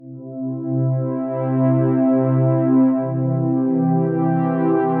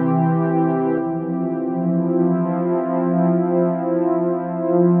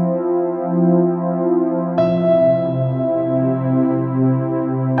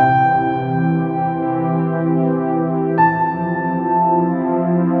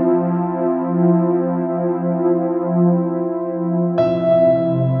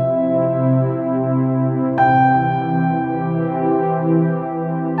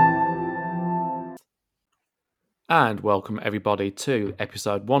And welcome everybody to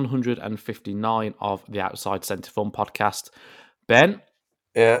episode 159 of the Outside Centre Film podcast. Ben,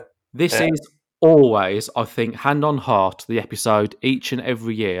 this is always, I think, hand on heart, the episode each and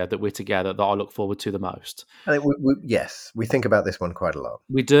every year that we're together that I look forward to the most. I think we think about this one quite a lot.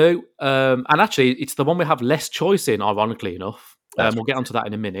 We do, and actually, it's the one we have less choice in, ironically enough. We'll get onto that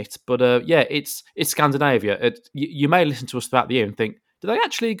in a minute, but it's Scandinavia. You may listen to us throughout the year and think, do they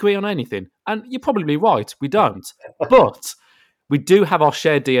actually agree on anything? And you're probably right, we don't. But we do have our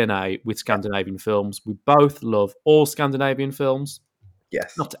shared DNA with Scandinavian films. We both love all Scandinavian films.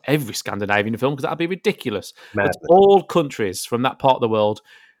 Yes. Not every Scandinavian film, because that'd be ridiculous. Madness. But all countries from that part of the world,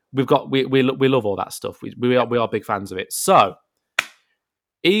 we love all that stuff. We are big fans of it. So,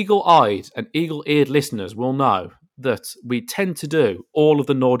 eagle-eyed and eagle-eared listeners will know that we tend to do all of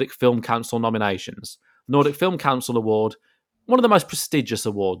the Nordic Film Council nominations. Nordic Film Council Award, one of the most prestigious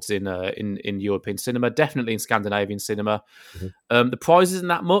awards in European cinema, definitely in Scandinavian cinema. Mm-hmm. The prize isn't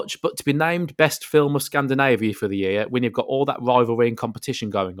that much, but to be named Best Film of Scandinavia for the year, when you've got all that rivalry and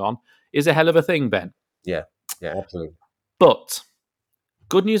competition going on, is a hell of a thing, Ben. Yeah, absolutely. But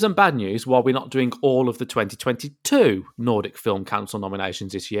good news and bad news, while we're not doing all of the 2022 Nordic Film Council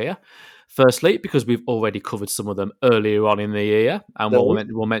nominations this year. Firstly, because we've already covered some of them earlier on in the year, and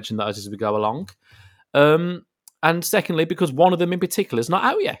we'll mention those as we go along. And secondly, because one of them in particular is not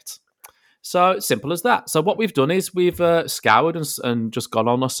out yet. So simple as that. So what we've done is we've scoured and just gone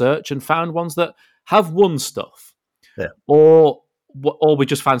on a search and found ones that have won stuff. Yeah. Or we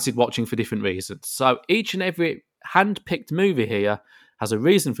just fancied watching for different reasons. So each and every hand-picked movie here has a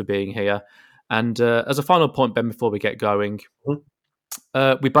reason for being here. And as a final point, Ben, before we get going,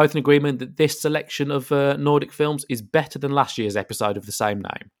 we're both in agreement that this selection of Nordic films is better than last year's episode of the same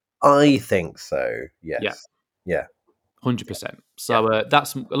name. I think so, yes. Yeah. 100%. So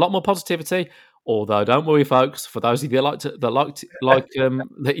that's a lot more positivity. Although, don't worry, folks. For those of you that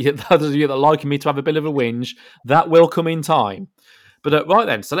like me to have a bit of a whinge, that will come in time. But right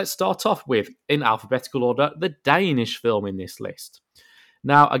then, so let's start off with, in alphabetical order, the Danish film in this list.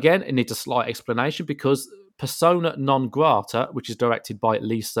 Now, again, it needs a slight explanation because Persona non grata, which is directed by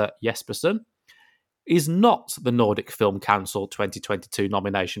Lisa Jespersen, is not the Nordic Film Council 2022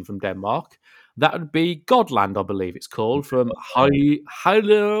 nomination from Denmark. That would be Godland, I believe it's called, from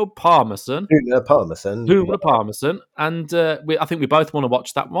Hugo Parmesan. And I think we both want to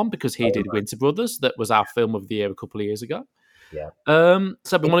watch that one because he did Winter Brothers. That was our film of the year a couple of years ago. Yeah.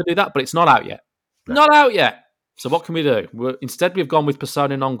 So we want to do that, but it's not out yet. No. Not out yet. So what can we do? Instead, we've gone with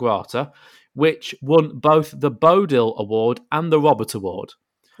Persona non grata, which won both the Bodil Award and the Robert Award.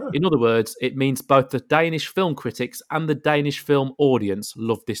 In other words, it means both the Danish film critics and the Danish film audience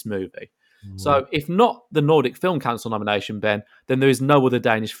loved this movie. So if not the Nordic Film Council nomination, Ben, then there is no other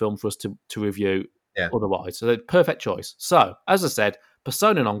Danish film for us to review otherwise. So perfect choice. So, as I said,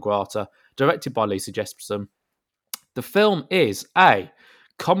 Persona non grata, directed by Lisa Jespersen. The film is a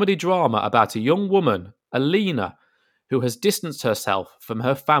comedy drama about a young woman, Alina, who has distanced herself from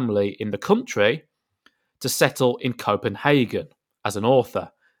her family in the country to settle in Copenhagen as an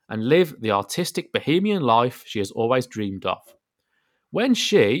author and live the artistic bohemian life she has always dreamed of. When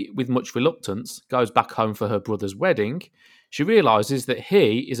she, with much reluctance, goes back home for her brother's wedding, she realises that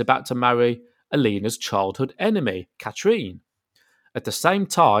he is about to marry Alina's childhood enemy, Katrine. At the same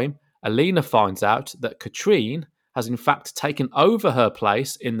time, Alina finds out that Katrine has in fact taken over her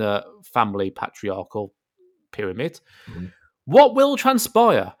place in the family patriarchal pyramid. Mm-hmm. What will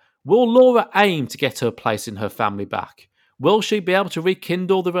transpire? Will Laura aim to get her place in her family back? Will she be able to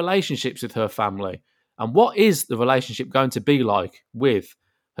rekindle the relationships with her family? And what is the relationship going to be like with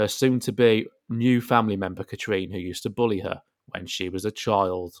her soon-to-be new family member, Katrine, who used to bully her when she was a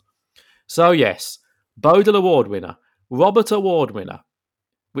child? So yes, Bodil Award winner, Robert Award winner,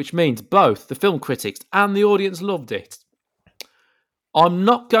 which means both the film critics and the audience loved it. I'm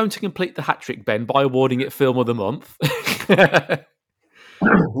not going to complete the hat-trick, Ben, by awarding it Film of the Month.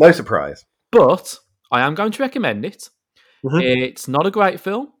 No surprise. But I am going to recommend it. Mm-hmm. It's not a great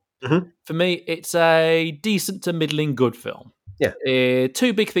film. Mm-hmm. For me, it's a decent to middling good film. Yeah.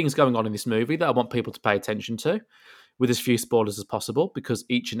 Two big things going on in this movie that I want people to pay attention to, with as few spoilers as possible, because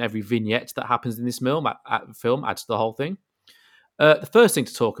each and every vignette that happens in this film adds to the whole thing. The first thing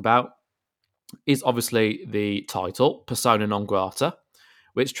to talk about is obviously the title, Persona non grata,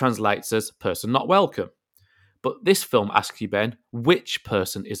 which translates as person not welcome. But this film asks you, Ben, which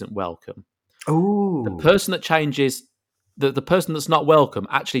person isn't welcome? Ooh. The person that changes... The person that's not welcome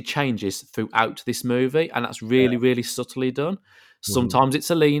actually changes throughout this movie, and that's really, really subtly done. Sometimes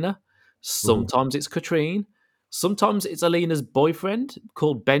it's Alina, sometimes it's Katrine, sometimes it's Alina's boyfriend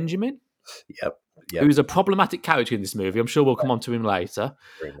called Benjamin. Yep. who's a problematic character in this movie. I'm sure we'll come on to him later.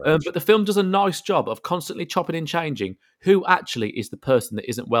 Very much. But the film does a nice job of constantly chopping and changing who actually is the person that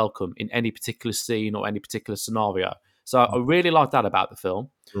isn't welcome in any particular scene or any particular scenario. So I really like that about the film.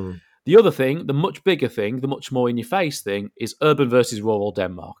 Mm. The other thing, the much bigger thing, the much more in-your-face thing, is urban versus rural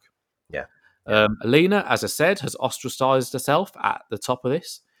Denmark. Yeah. Alina, as I said, has ostracised herself at the top of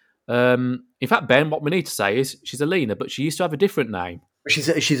this. In fact, Ben, what we need to say is she's Alina, but she used to have a different name.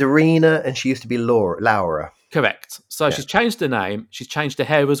 She's Irina, and she used to be Laura. Correct. So she's changed her name. She's changed her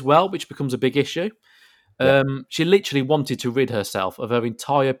hair as well, which becomes a big issue. She literally wanted to rid herself of her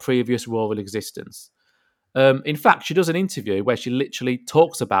entire previous rural existence. In fact, she does an interview where she literally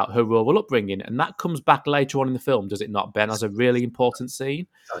talks about her rural upbringing, and that comes back later on in the film, does it not, Ben, as a really important scene?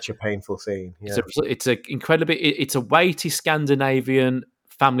 Such a painful scene. Yeah. It's a weighty Scandinavian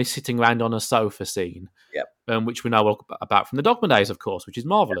family sitting around on a sofa scene, which we know about from the Dogma days, of course, which is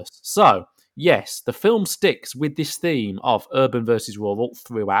marvellous. So, yes, the film sticks with this theme of urban versus rural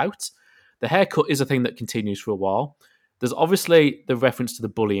throughout. The haircut is a thing that continues for a while. There's obviously the reference to the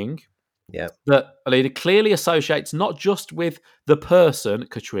bullying. That Alina clearly associates not just with the person,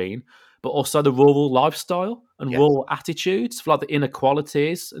 Katrine, but also the rural lifestyle and rural attitudes, for like the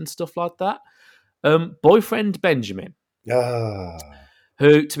inequalities and stuff like that. Boyfriend Benjamin,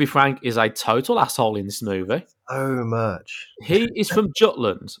 who, to be frank, is a total asshole in this movie. So much. He is from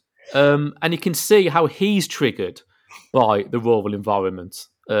Jutland, and you can see how he's triggered by the rural environment.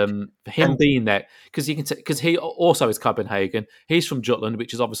 For him being there, because he also is Copenhagen. He's from Jutland,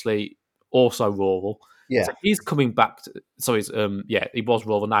 which is obviously also rural. So he's coming back he was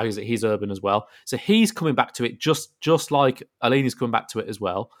rural, now he's urban as well. So he's coming back to it just like Alina's coming back to it as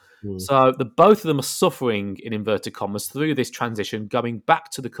well. So the both of them are suffering, in inverted commas, through this transition, going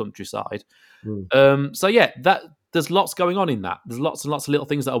back to the countryside. There's lots going on in that. There's lots and lots of little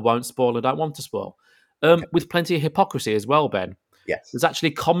things that I won't spoil and don't want to spoil. With plenty of hypocrisy as well, Ben. There's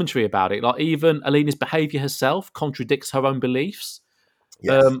actually commentary about it. Like, even Alina's behaviour herself contradicts her own beliefs.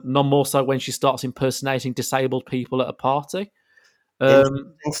 None more so when she starts impersonating disabled people at a party.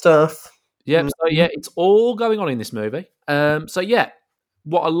 Interesting stuff. It's all going on in this movie.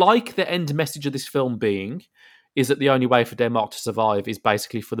 What I like the end message of this film being is that the only way for Denmark to survive is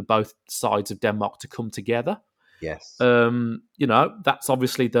basically for the both sides of Denmark to come together. That's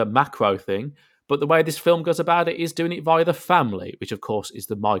obviously the macro thing, but the way this film goes about it is doing it via the family, which of course is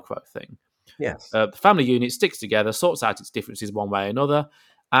the micro thing. The family unit sticks together, sorts out its differences one way or another,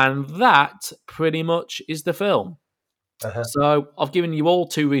 and that pretty much is the film. So I've given you all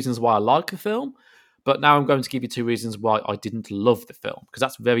 2 reasons why I like the film, but now I'm going to give you 2 reasons why I didn't love the film, because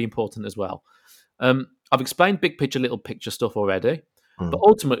that's very important as well. I've explained big picture, little picture stuff already, but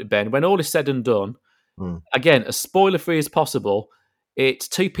ultimately, Ben, when all is said and done, again, as spoiler-free as possible, it's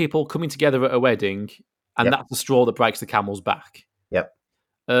 2 people coming together at a wedding, and that's the straw that breaks the camel's back.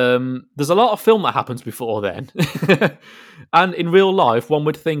 There's a lot of film that happens before then. And in real life, one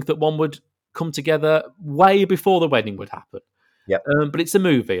would think that one would come together way before the wedding would happen. But it's a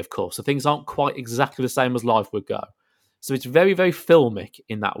movie, of course, so things aren't quite exactly the same as life would go. So it's very, very filmic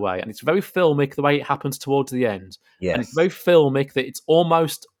in that way. And it's very filmic the way it happens towards the end. And it's very filmic that it's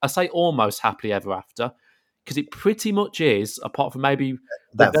almost happily ever after, because it pretty much is, apart from maybe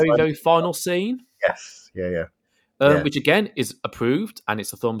the very, very final scene. Which again is approved, and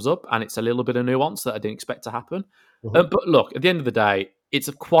it's a thumbs up, and it's a little bit of nuance that I didn't expect to happen. But look, at the end of the day, it's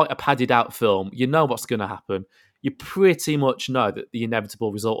quite a padded out film. You know what's going to happen. You pretty much know that the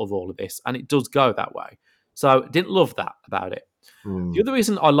inevitable result of all of this, and it does go that way. So didn't love that about it. The other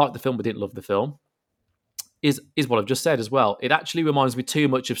reason I like the film but didn't love the film is what I've just said as well. It actually reminds me too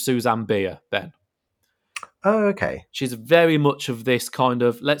much of Suzanne Bier, Ben. Oh, okay. She's very much of this kind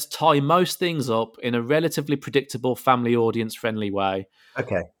of, let's tie most things up in a relatively predictable, family audience-friendly way.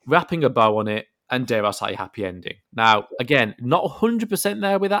 Wrapping a bow on it, and dare I say, happy ending. Now, again, not 100%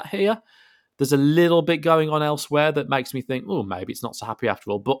 there with that here. There's a little bit going on elsewhere that makes me think, oh, maybe it's not so happy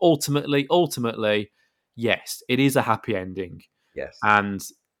after all. But ultimately, yes, it is a happy ending. And,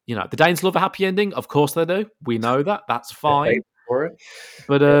 the Danes love a happy ending. Of course they do. We know that. That's fine.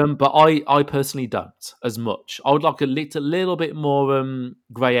 But I personally don't as much. I would like a little bit more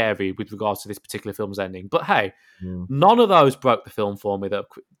grey area with regards to this particular film's ending. But hey, none of those broke the film for me. That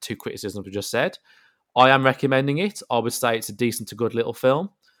 2 criticisms we just said. I am recommending it. I would say it's a decent to good little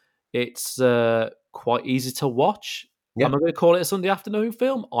film. It's quite easy to watch. Am I going to call it a Sunday afternoon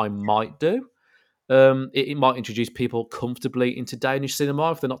film? I might do. It might introduce people comfortably into Danish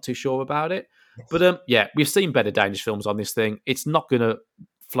cinema if they're not too sure about it. But we've seen better Danish films on this thing. It's not going to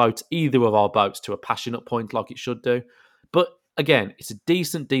float either of our boats to a passionate point like it should do. But again, it's a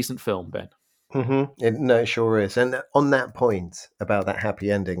decent film, Ben. No, it sure is. And on that point about that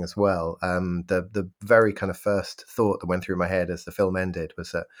happy ending as well, the very kind of first thought that went through my head as the film ended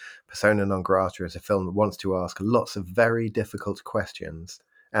was that Persona non grata is a film that wants to ask lots of very difficult questions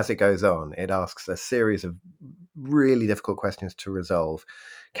as it goes on. It asks a series of really difficult questions to resolve.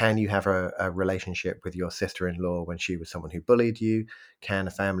 Can you have a relationship with your sister-in-law when she was someone who bullied you? Can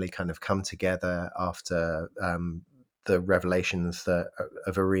a family kind of come together after the revelations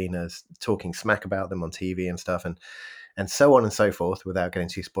of Arenas talking smack about them on TV and stuff, and so on and so forth, without getting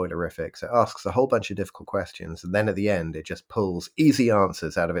too spoilerific. So it asks a whole bunch of difficult questions, and then at the end, it just pulls easy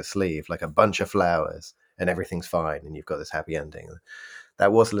answers out of its sleeve, like a bunch of flowers, and everything's fine, and you've got this happy ending.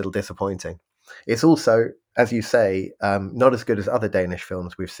 That was a little disappointing. It's also, as you say, not as good as other Danish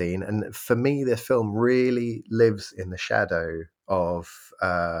films we've seen, and for me, this film really lives in the shadow of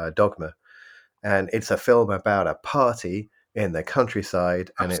Dogma. And it's a film about a party in the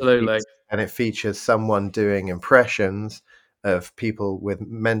countryside, and Absolutely. it features someone doing impressions of people with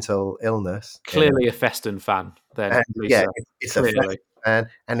mental illness. Clearly a Festen fan, then. And Lisa. it's a Clearly. fan,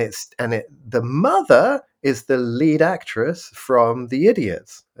 and the mother is the lead actress from The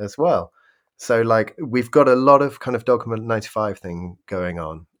Idiots as well. So like we've got a lot of kind of Dogma 95 thing going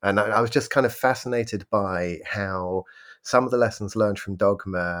on, and I was just kind of fascinated by how some of the lessons learned from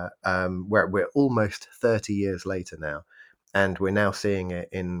Dogma, where we're almost 30 years later now, and we're now seeing it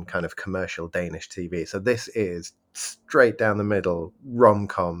in kind of commercial Danish TV. So this is straight down the middle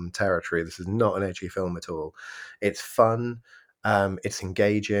rom-com territory. This is not an edgy film at all. It's fun. It's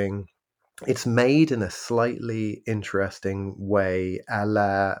engaging. It's made in a slightly interesting way, a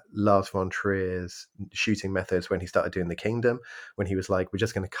la Lars von Trier's shooting methods when he started doing The Kingdom, when he was like, we're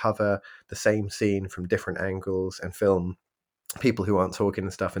just going to cover the same scene from different angles and film people who aren't talking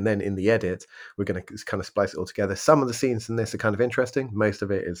and stuff, and then in the edit we're going to kind of splice it all together. Some of the scenes in this are kind of interesting, most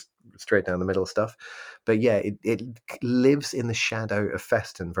of it is straight down the middle stuff, but yeah, it lives in the shadow of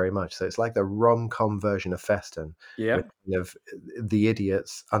Festen very much. So it's like the rom-com version of Festen, with kind of the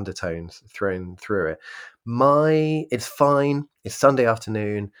Idiots undertones thrown through it. It's fine. It's Sunday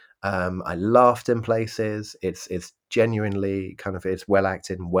afternoon. I laughed in places. It's genuinely kind of, it's well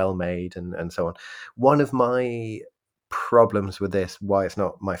acted and well made, and so on. One of my problems with this, why it's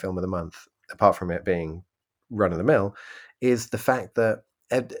not my film of the month, apart from it being run of the mill, is the fact that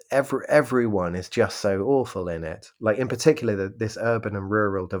everyone is just so awful in it. Like in particular, this urban and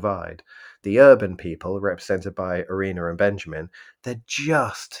rural divide. The urban people, represented by Irina and Benjamin, they're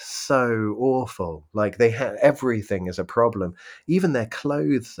just so awful. Like they have everything is a problem. Even their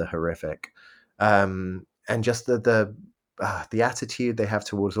clothes are horrific, and just the attitude they have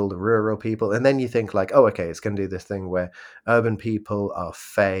towards all the rural people. And then you think like, oh, okay, it's going to do this thing where urban people are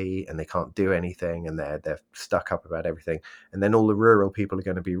fey and they can't do anything and they're stuck up about everything. And then all the rural people are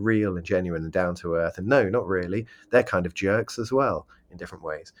going to be real and genuine and down to earth. And no, not really. They're kind of jerks as well in different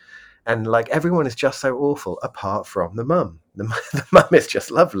ways. And like everyone is just so awful apart from the mum. The mum is just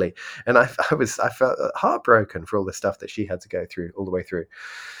lovely. And I felt heartbroken for all the stuff that she had to go through all the way through.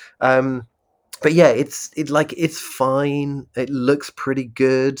 But yeah, it's fine. It looks pretty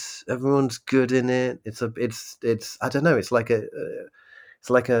good. Everyone's good in it. It's I don't know. It's like the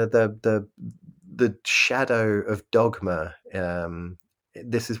shadow of Dogma.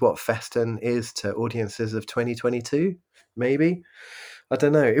 This is what Festen is to audiences of 2022. Maybe, I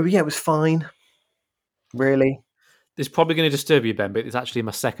don't know. It was fine. Really, It's probably going to disturb you, Ben, but it's actually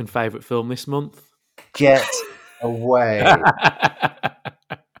my second favourite film this month. get away.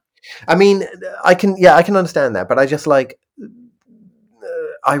 I mean, I can understand that, but I just like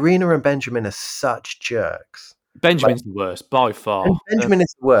Irina and Benjamin are such jerks. Benjamin's the worst by far. Benjamin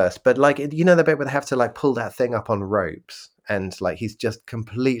is the worst, but like the bit where they have to like pull that thing up on ropes, and like he's just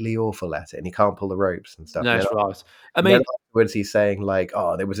completely awful at it, and he can't pull the ropes and stuff. No, that's right. I mean, mean, afterwards he's saying like,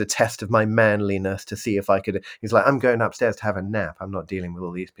 "Oh, there was a test of my manliness to see if I could." He's like, "I'm going upstairs to have a nap. I'm not dealing with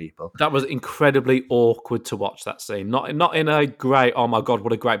all these people." That was incredibly awkward to watch that scene. Not in a great, oh my god,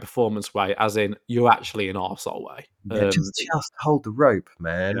 what a great performance way, as in you're actually an arsehole way. Yeah, just hold the rope,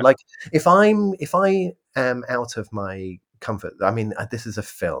 man. Yeah. Like if I am out of my comfort, I mean, this is a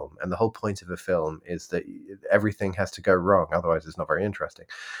film, and the whole point of a film is that everything has to go wrong, otherwise it's not very interesting.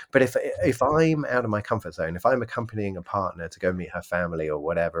 But if I'm out of my comfort zone, if I'm accompanying a partner to go meet her family or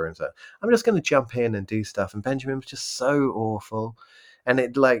whatever, and so I'm just going to jump in and do stuff, and Benjamin was just so awful, and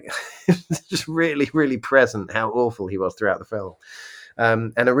it like it's just really, really present how awful he was throughout the film.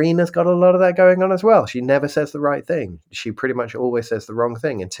 And Irina's got a lot of that going on as well. She never says the right thing. She pretty much always says the wrong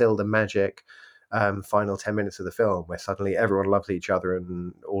thing until the magic final 10 minutes of the film, where suddenly everyone loves each other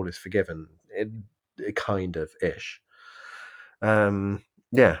and all is forgiven. It kind of ish.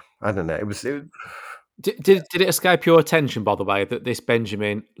 Yeah, I don't know. Did it escape your attention, by the way, that this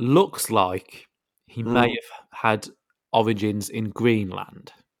Benjamin looks like he may Mm. have had origins in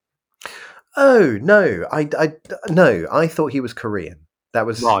Greenland? Oh no, no, I thought he was Korean. That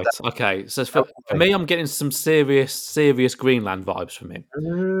was Right. Okay. So that for, was for my me, I'm getting some serious Greenland vibes from him.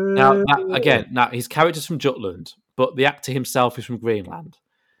 Now, thinking. his character's from Jutland, but the actor himself is from Greenland.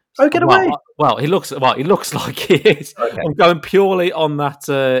 Oh, get away! He looks like he is. Okay, I'm going purely on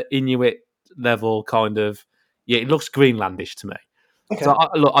that Inuit level kind of. Yeah, it looks Greenlandish to me. So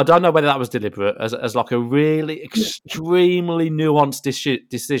okay. look, I don't know whether that was deliberate as like a really extremely nuanced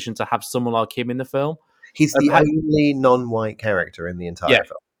decision to have someone like him in the film. He's Um, the ha- only non-white character in the yeah, entire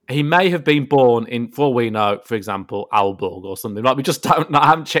film. he may have been born in, for all we know, for example, Aalborg or something. Like we just don't. I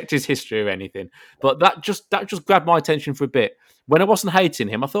haven't checked his history or anything, but that just grabbed my attention for a bit. When I wasn't hating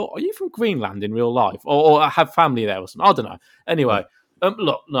him, I thought, "Are you from Greenland in real life, or I have family there or something?" I don't know. Anyway,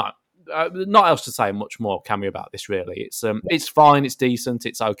 look, no, not else to say much more can we about this? Really, it's fine, it's decent,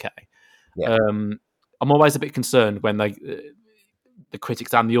 it's okay. Yeah. Um, I'm always a bit concerned when the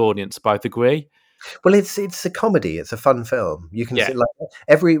critics and the audience both agree. Well, it's a comedy. It's a fun film. You can Yeah, see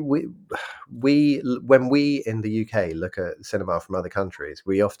like we when we in the UK look at cinema from other countries,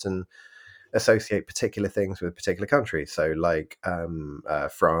 we often associate particular things with particular countries. So, like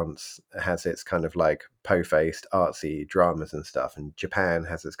France has its kind of like po-faced artsy dramas and stuff, and Japan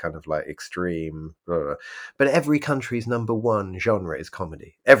has its kind of like extreme. Blah, blah. But every country's number one genre is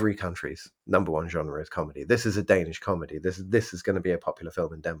comedy. Every country's number one genre is comedy. This is a Danish comedy. This is going to be a popular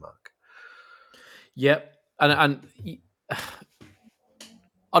film in Denmark. yep, and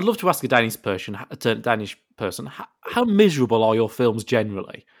I'd love to ask a Danish person, how miserable are your films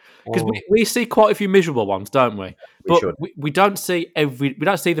generally? Because Mm, we see quite a few miserable ones, don't we? we But should. we don't see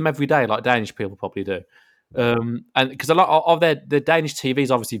them every day like Danish people probably do. And because a lot of the Danish TV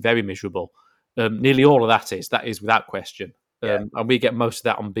is obviously very miserable. Nearly all of that is without question. Yeah. And we get most of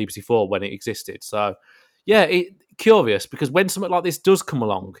that on BBC4 when it existed. So yeah, curious because when something like this does come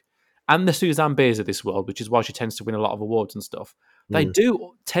along, and the Suzanne Beers of this world, which is why she tends to win a lot of awards and stuff, they Mm.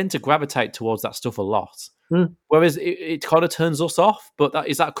 do tend to gravitate towards that stuff a lot. Mm. Whereas it kind of turns us off. But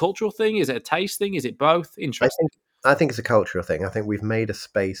is that a cultural thing? Is it a taste thing? Is it both? I Interesting. think I think it's a cultural thing. I think we've made a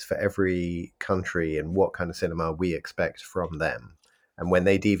space for every country and what kind of cinema we expect from them. And when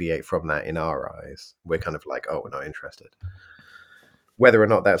they deviate from that in our eyes, we're kind of like, oh, we're not interested. Whether or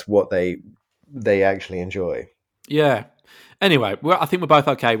not that's what they actually enjoy. Yeah. Anyway, I think we're both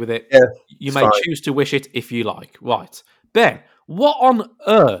okay with it. Yeah, You it's may fine. choose to wish it if you like. Right. Ben, what on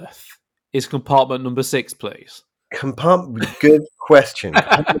earth is compartment number 6, please? Good question.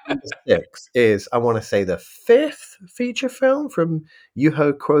 Compartment number 6 is, I want to say, the fifth feature film from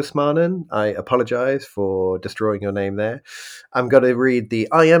Juho Kuosmanen. I apologize for destroying your name there. I'm going to read the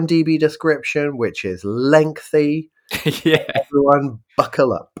IMDb description, which is lengthy. Yeah. Everyone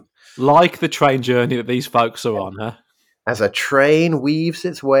buckle up. Like the train journey that these folks are on, huh? As a train weaves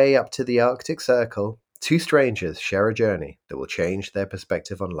its way up to the Arctic Circle, two strangers share a journey that will change their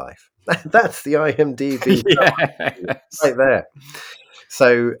perspective on life. That's the IMDb Yes. right there.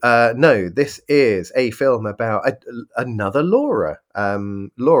 So, no, this is a film about another Laura.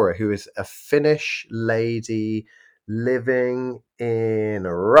 Laura, who is a Finnish lady living in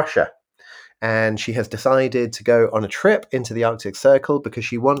Russia. And she has decided to go on a trip into the Arctic Circle because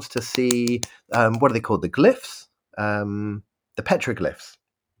she wants to see, what are they called? The glyphs? The petroglyphs.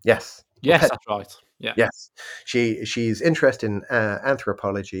 Yes. Yes, that's right. Yeah. Yes, she's interested in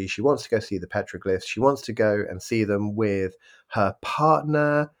anthropology. She wants to go see the petroglyphs. She wants to go and see them with her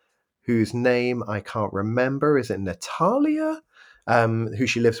partner, whose name I can't remember. Is it Natalia? Who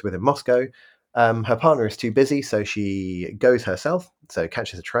she lives with in Moscow. Her partner is too busy, so she goes herself. So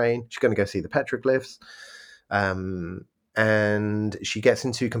catches a train. She's going to go see the petroglyphs. And she gets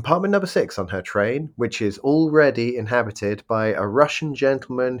into compartment number 6 on her train, which is already inhabited by a Russian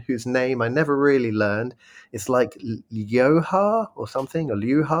gentleman whose name I never really learned. It's like Ljoha or something, or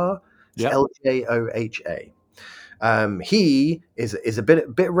Ljuha. It's Yep. Ljoha. He is a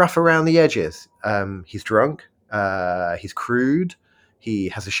bit rough around the edges. He's drunk. He's crude. He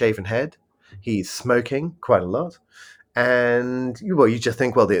has a shaven head. He's smoking quite a lot. And you just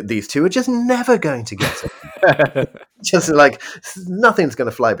think, well, these two are just never going to get it. Just like nothing's going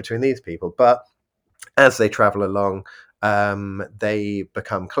to fly between these people. But as they travel along, they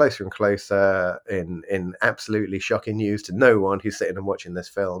become closer and closer in absolutely shocking news to no one who's sitting and watching this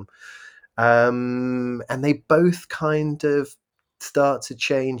film. And they both kind of start to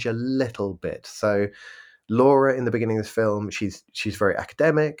change a little bit. So Laura in the beginning of this film, she's very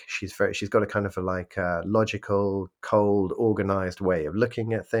academic. She's got a kind of a logical, cold, organized way of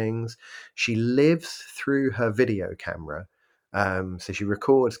looking at things. She lives through her video camera. So she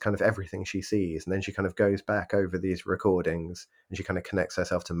records kind of everything she sees, and then she kind of goes back over these recordings, and she kind of connects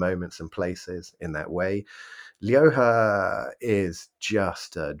herself to moments and places in that way. Juho is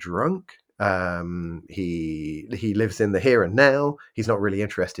just a drunk. He lives in the here and now. He's not really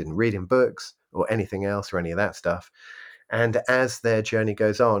interested in reading books or anything else or any of that stuff. And as their journey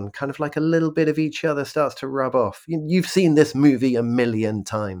goes on, kind of like a little bit of each other starts to rub off. You've seen this movie a million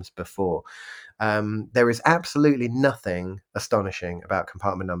times before. There is absolutely nothing astonishing about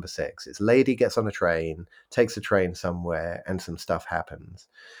Compartment number 6. It's lady gets on a train, takes a train somewhere, and some stuff happens.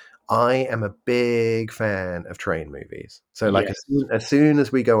 I am a big fan of train movies. So, like, Yes. as soon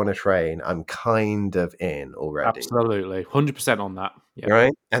as we go on a train, I'm kind of in already. Absolutely. 100% on that. Yeah.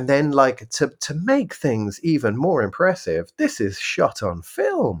 Right? And then, like, to make things even more impressive, this is shot on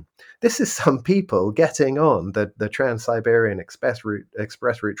film. This is some people getting on the Trans-Siberian Express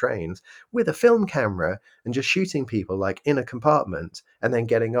route trains with a film camera and just shooting people, like, in a compartment, and then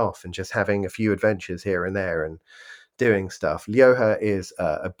getting off and just having a few adventures here and there and doing stuff. Juho is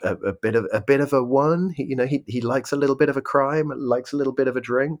a bit of a one. He likes a little bit of a crime, likes a little bit of a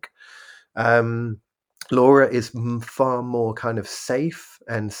drink. Laura is far more kind of safe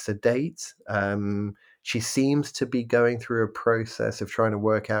and sedate. She seems to be going through a process of trying to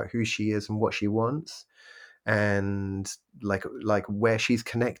work out who she is and what she wants, and like where she's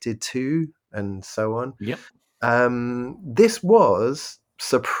connected to, and so on. Yep. This was,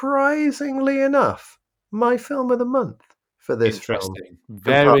 surprisingly enough, my film of the month for this film.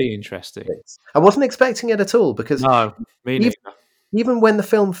 Very interesting. I wasn't expecting it at all, because no, me neither. Even when the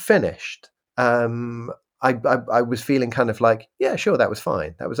film finished, I was feeling kind of like, yeah, sure, that was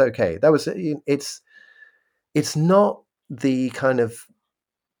fine, that was okay. It's not the kind of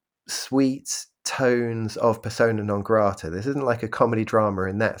sweet tones of Persona non grata. This isn't like a comedy drama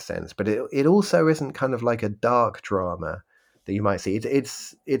in that sense, but it also isn't kind of like a dark drama that you might see.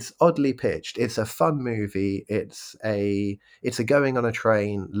 It's oddly pitched. It's a fun movie. It's a going on a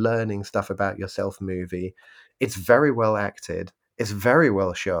train, learning stuff about yourself movie. It's very well acted. It's very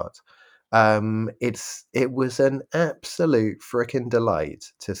well shot. It was an absolute frickin'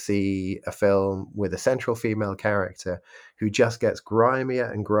 delight to see a film with a central female character who just gets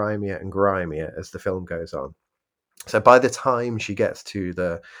grimier and grimier and grimier as the film goes on. So by the time she gets to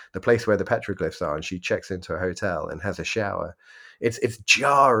the place where the petroglyphs are, and she checks into a hotel and has a shower, it's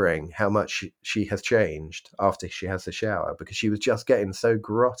jarring how much she has changed after she has the shower, because she was just getting so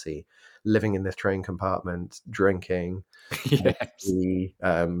grotty, living in this train compartment, drinking, sleeping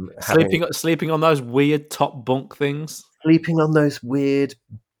on those weird top bunk things, sleeping on those weird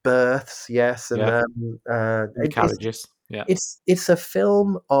berths, yes, and carriages. Yeah, it's a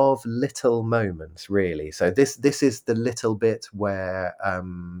film of little moments, really. So this is the little bit where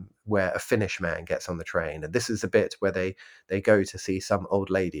a Finnish man gets on the train, and this is a bit where they go to see some old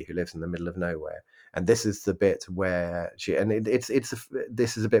lady who lives in the middle of nowhere, and this is the bit where this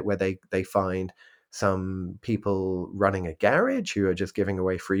is a bit where they find some people running a garage who are just giving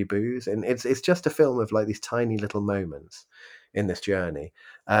away free booze, and it's just a film of like these tiny little moments in this journey.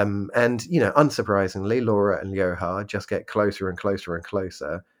 And unsurprisingly, Laura and Jóhannsson just get closer and closer and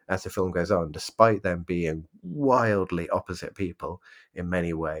closer as the film goes on, despite them being wildly opposite people in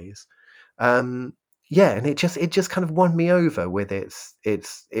many ways. And it just kind of won me over with its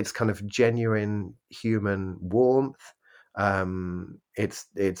kind of genuine human warmth. It's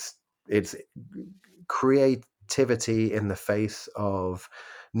creativity in the face of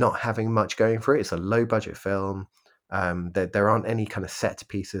not having much going for it. It's a low budget film. There aren't any kind of set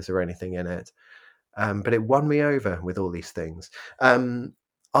pieces or anything in it, but it won me over with all these things.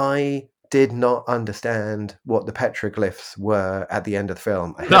 I did not understand what the petroglyphs were at the end of the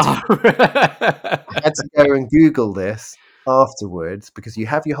film. I had to go and Google this afterwards, because you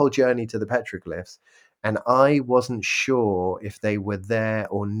have your whole journey to the petroglyphs, and I wasn't sure if they were there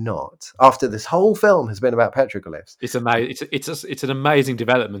or not. After this whole film has been about petroglyphs, it's amazing. It's an amazing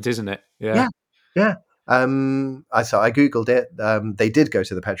development, isn't it? Yeah. I googled it. They did go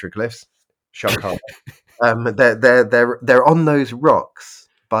to the petroglyphs. Shock horror. They're on those rocks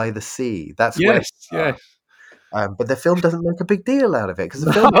by the sea. That's yes. But the film doesn't make a big deal out of it, because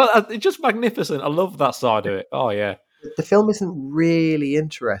the film it's just magnificent. I love that side of it. Oh yeah. The film isn't really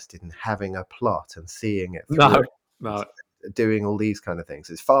interested in having a plot and seeing it through. No. Doing all these kind of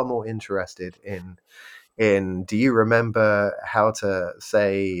things. It's far more interested in in do you remember how to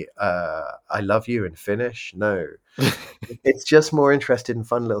say I love you in Finnish? No. It's just more interested in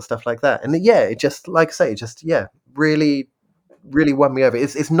fun little stuff like that. And it just, like I say, really, really won me over.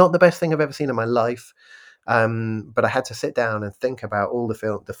 It's not the best thing I've ever seen in my life. But I had to sit down and think about all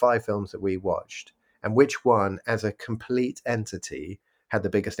the 5 films that we watched, and which one, as a complete entity, had the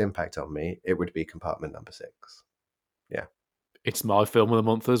biggest impact on me. It would be Compartment number 6. Yeah. It's my film of the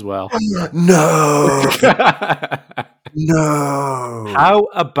month as well. No! No! How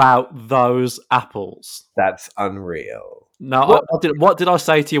about those apples? That's unreal. No, what did I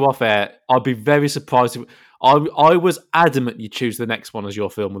say to you off air? I'd be very surprised if I was adamant you choose the next one as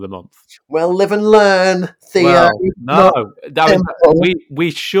your film of the month. Well, live and learn, Theo. Well, we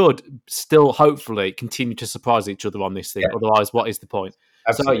should still hopefully continue to surprise each other on this thing. Yeah. Otherwise, what is the point?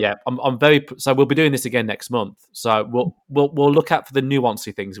 Absolutely. So yeah, I'm very. So we'll be doing this again next month. So we'll look out for the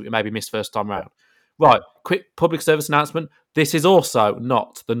nuancy things that we maybe missed first time round. Right, quick public service announcement. This is also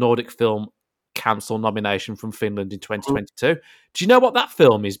not the Nordic Film Council nomination from Finland in 2022. Do you know what that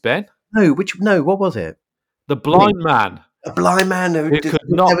film is, Ben? No, what was it? The Blind Man. A blind man who could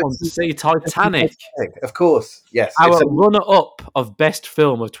not want to see Titanic. Of course, yes. Our runner-up of best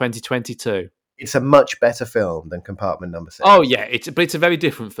film of 2022. It's a much better film than Compartment number 6. Oh yeah, it's a very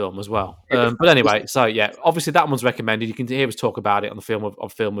different film as well. But anyway, so yeah, obviously that one's recommended. You can hear us talk about it on the film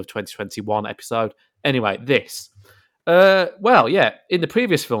of 2021 episode. Anyway, this. Well, yeah, in the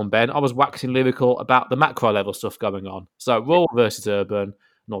previous film, Ben, I was waxing lyrical about the macro level stuff going on. So rural versus urban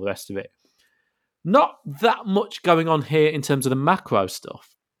and all the rest of it. Not that much going on here in terms of the macro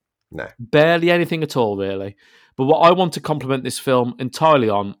stuff. No. Barely anything at all, really. But what I want to compliment this film entirely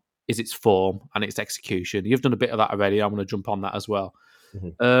on is its form and its execution. You've done a bit of that already. I'm going to jump on that as well.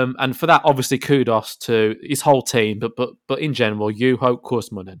 Mm-hmm. And for that, obviously, kudos to his whole team, but in general, Juho,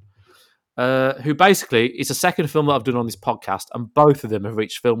 Kuosmanen, who basically is a second film that I've done on this podcast, and both of them have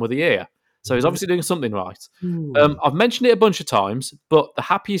reached Film of the Year. So he's obviously doing something right. I've mentioned it a bunch of times, but The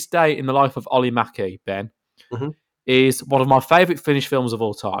Happiest Day in the Life of Olli Mäki, Ben, is one of my favourite Finnish films of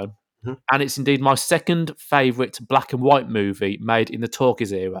all time. And it's indeed my second favourite black and white movie made in the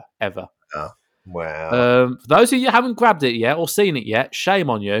talkies era ever. Oh, wow. For those of you who haven't grabbed it yet or seen it yet, shame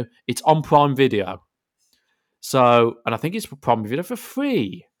on you. It's on Prime Video. So, and I think it's Prime Video for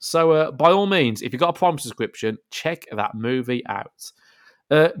free. So by all means, if you've got a Prime subscription, check that movie out.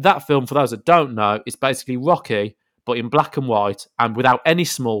 That film, for those that don't know, is basically Rocky, but in black and white and without any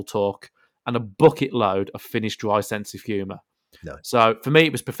small talk and a bucket load of Finnish dry sense of humour. No. So for me,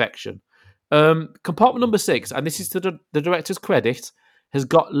 it was perfection. Compartment number 6, and this is to the director's credit, has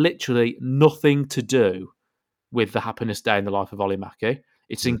got literally nothing to do with The Happiest Day in the Life of Olli Mäki.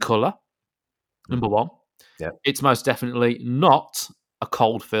 It's in colour, number 1. Yeah. It's most definitely not a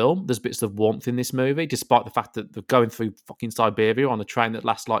cold film. There's bits of warmth in this movie, despite the fact that they're going through fucking Siberia on a train that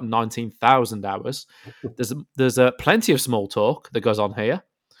lasts like 19,000 hours. There's plenty of small talk that goes on here.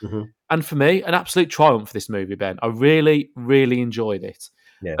 Mm-hmm. And for me, an absolute triumph for this movie, Ben. I really, really enjoyed it.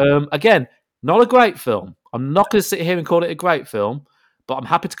 Yeah. Again, not a great film. I'm not going to sit here and call it a great film, but I'm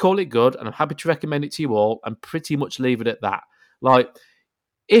happy to call it good, and I'm happy to recommend it to you all, and pretty much leave it at that. Like,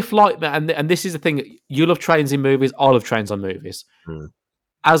 if like that, and this is the thing, you love trains in movies, I love trains on movies.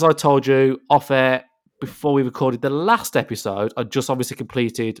 As I told you off air before we recorded the last episode, I just obviously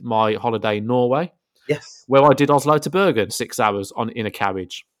completed my holiday in Norway. Yes. Where I did Oslo to Bergen, 6 hours in a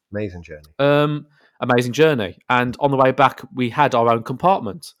carriage. Amazing journey. Amazing journey. And on the way back, we had our own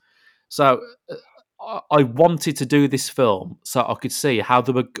compartment. So I wanted to do this film so I could see how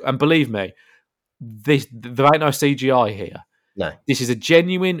they were, and believe me, there ain't no CGI here. No. This is a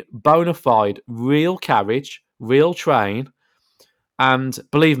genuine, bona fide, real carriage, real train. And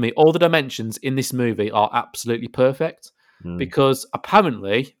believe me, all the dimensions in this movie are absolutely perfect. Because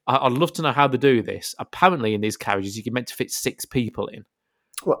apparently, I'd love to know how they do this. Apparently, in these carriages, you're meant to fit 6 people in.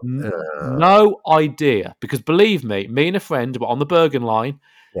 No idea. Because believe me and a friend were on the Bergen line,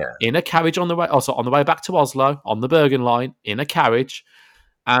 in a carriage on the way back to Oslo, on the Bergen line, in a carriage.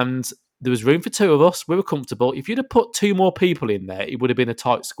 And there was room for 2 of us. We were comfortable. If you'd have put 2 more people in there, it would have been a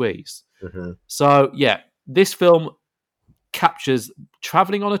tight squeeze. So, yeah, this film captures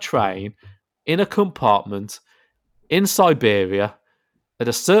travelling on a train, in a compartment, in Siberia, at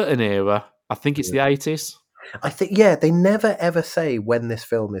a certain era. I think it's the 80s. I think, they never ever say when this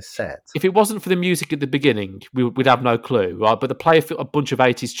film is set. If it wasn't for the music at the beginning, we'd have no clue, right? But they play a bunch of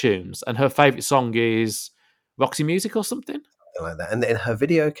 80s tunes, and her favourite song is Roxy Music or something? Something like that. And then her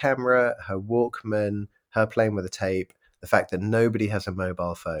video camera, her Walkman, her playing with a tape, the fact that nobody has a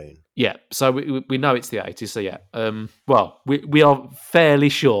mobile phone. Yeah, so we know it's the 80s, so yeah. Well, we are fairly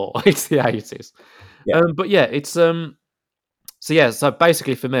sure it's the 80s. Yeah. But yeah, it's so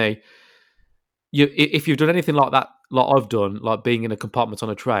basically for me, if you've done anything like that, like I've done, like being in a compartment on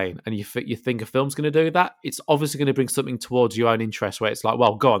a train, and you think a film's going to do that, it's obviously going to bring something towards your own interest. Where it's like,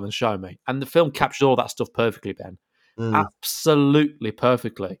 well, go on and show me. And the film captures all that stuff perfectly, Ben. Mm. Absolutely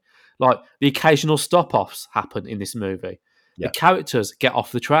perfectly. Like the occasional stop-offs happen in this movie. The Yeah. characters get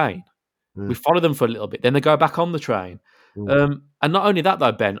off the train. We Mm. follow them for a little bit, then they go back on the train. Mm. And not only that,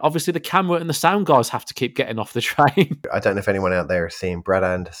 though, Ben, obviously the camera and the sound guys have to keep getting off the train. I don't know if anyone out there has seen Brad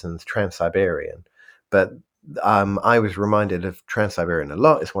Anderson's Trans-Siberian, but I was reminded of Trans-Siberian a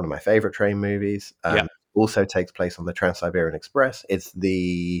lot. It's one of my favorite train movies. Yeah. Also takes place on the Trans-Siberian Express. It's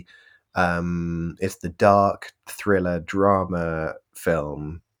the dark thriller drama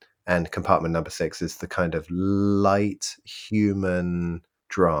film, and Compartment Number 6 is the kind of light human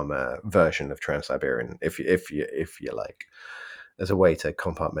drama version of Trans-Siberian, if you like, as a way to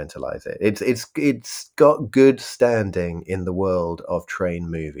compartmentalize it. It's got good standing in the world of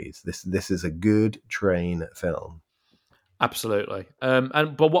train movies. This is a good train film. Absolutely.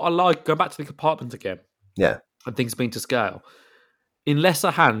 But what I like, going back to the compartment again, Yeah. and things being to scale, in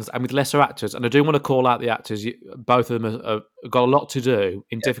lesser hands and with lesser actors, and I do want to call out the actors, both of them have got a lot to do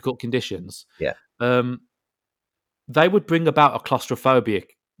in difficult conditions. Yeah. They would bring about a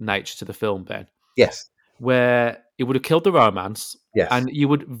claustrophobic nature to the film, Ben. Yes. Where it would have killed the romance, Yes. and you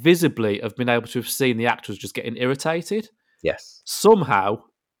would visibly have been able to have seen the actors just getting irritated. Yes. Somehow,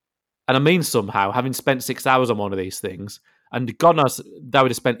 and I mean somehow, having spent 6 hours on one of these things, and God knows they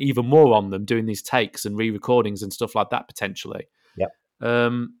would have spent even more on them doing these takes and re-recordings and stuff like that potentially. Yep.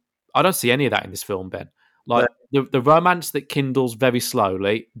 I don't see any of that in this film, Ben. Like the romance that kindles very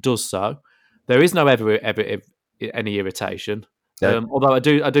slowly does so. There is no ever any irritation. No. Although I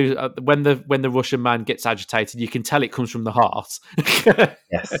do when the Russian man gets agitated, you can tell it comes from the heart.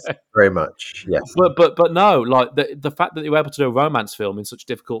 Yes, very much. Yes, but no, like the fact that they were able to do a romance film in such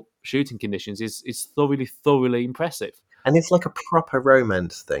difficult shooting conditions is thoroughly impressive. And it's like a proper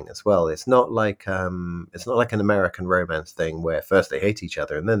romance thing as well. It's not like an American romance thing where first they hate each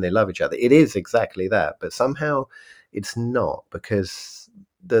other and then they love each other. It is exactly that, but somehow it's not, because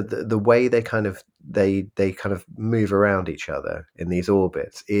the way they kind of move around each other in these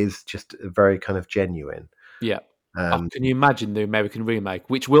orbits is just very kind of genuine. Yeah. Can you imagine the American remake,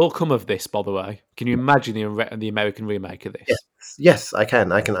 which will come of this, by the way? Can you imagine the American remake of this? Yes, I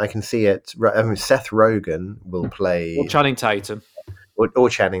can. I can see it. I mean, Seth Rogen will play, or Channing Tatum, or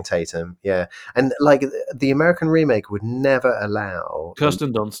Channing Tatum. Yeah, and like the American remake would never allow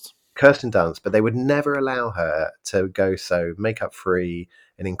Kirsten Dunst, but they would never allow her to go so makeup free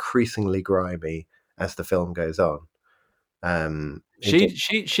and increasingly grimy as the film goes on.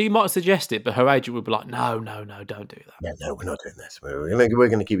 She might suggest it, but her agent would be like, no, don't do that. Yeah, no, we're not doing this. We're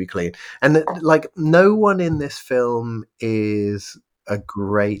going to keep you clean. And like, no one in this film is a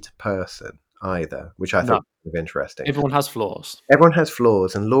great person either, which I think is interesting. Everyone has flaws. Everyone has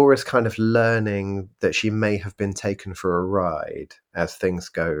flaws, and Laura's kind of learning that she may have been taken for a ride as things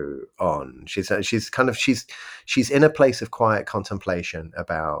go on. She's in a place of quiet contemplation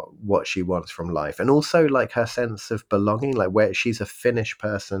about what she wants from life, and also like her sense of belonging, like where she's a Finnish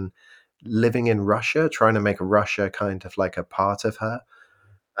person living in Russia, trying to make Russia kind of like a part of her.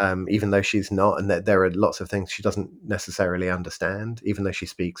 Even though she's not, and that there are lots of things she doesn't necessarily understand, even though she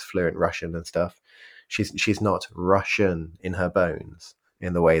speaks fluent Russian and stuff. She's not Russian in her bones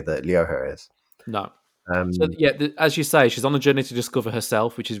in the way that Jóhannsson is. No. So, yeah, as you say, she's on a journey to discover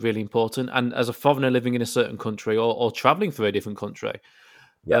herself, which is really important. And as a foreigner living in a certain country or traveling through a different country,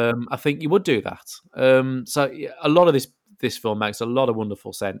 I think you would do that. So a lot of this film makes a lot of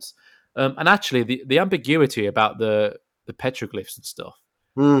wonderful sense. And actually, the ambiguity about the petroglyphs and stuff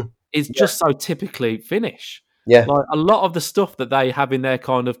is just so typically Finnish. Yeah, like a lot of the stuff that they have in their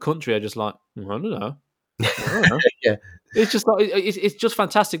kind of country are just like, I don't know. Yeah, it's just like it's just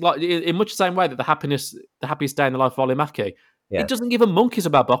fantastic. Like in much the same way that the happiest day in the life of Valdimar, it doesn't give a monkeys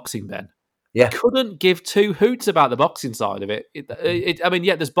about boxing. Ben, couldn't give two hoots about the boxing side of it. I mean,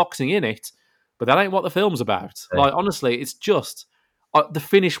 yeah, there's boxing in it, but that ain't what the film's about. Yeah. Like honestly, it's just the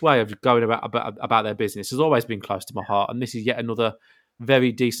Finnish way of going about their business has always been close to my heart, and this is yet another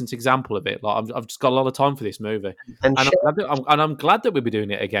very decent example of it. Like I've just got a lot of time for this movie, and I'm glad that we'll be doing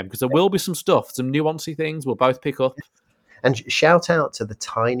it again, because there will be some stuff, some nuancy things we'll both pick up. And shout out to the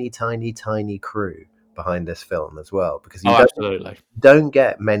tiny crew behind this film as well, because Oh, absolutely. don't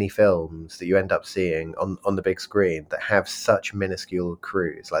get many films that you end up seeing on the big screen that have such minuscule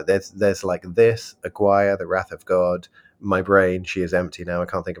crews. Like there's like this, Aguirre, The Wrath of God, My Brain, She Is Empty Now, I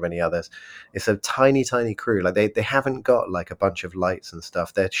can't think of any others. It's a tiny crew. Like they haven't got like a bunch of lights and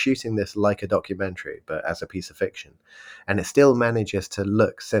stuff. They're shooting this like a documentary, but as a piece of fiction, and it still manages to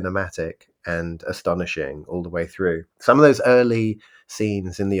look cinematic and astonishing all the way through. Some of those early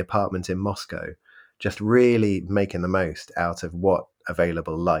scenes in the apartment in Moscow, just really making the most out of what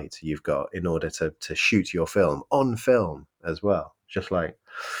available light you've got in order to shoot your film on film as well. Just like,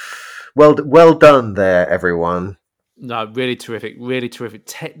 well done there, everyone. No, really terrific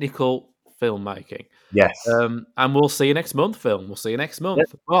technical filmmaking. Yes. And we'll see you next month, film. We'll see you next month.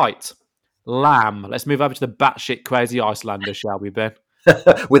 Yep. Right. Lamb. Let's move over to the batshit crazy Icelander, shall we, Ben?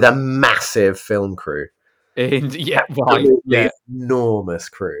 With a massive film crew. Yeah, right. Yeah. Enormous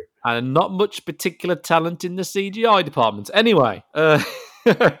crew. And not much particular talent in the CGI department. Anyway,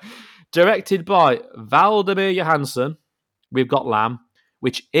 directed by Valdimar Jóhannsson, we've got Lamb,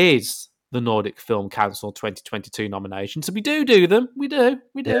 which is the Nordic Film Council 2022 nomination. So we do them. We do.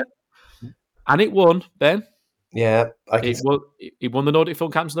 Yeah. And it won, Ben. Yeah. It won the Nordic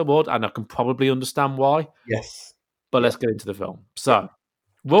Film Council Award, and I can probably understand why. Yes. But let's get into the film. So,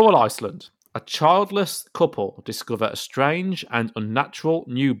 rural Iceland. A childless couple discover a strange and unnatural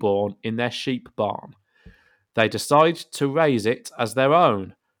newborn in their sheep barn. They decide to raise it as their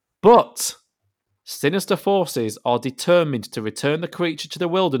own. But sinister forces are determined to return the creature to the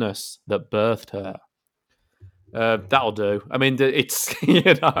wilderness that birthed her. That'll do. I mean, it's, you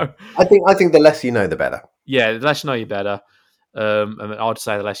know. I think the less you know, the better. Yeah, the less you know, you better. I mean, I'd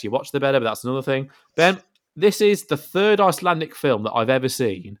say the less you watch, the better, but that's another thing. Ben, this is the third Icelandic film that I've ever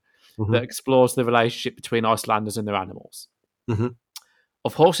seen that explores the relationship between Icelanders and their animals. Mm-hmm.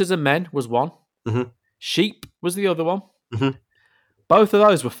 Of Horses and Men was one. Mm-hmm. Sheep was the other one. Mm-hmm. Both of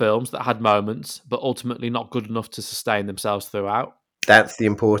those were films that had moments, but ultimately not good enough to sustain themselves throughout. That's the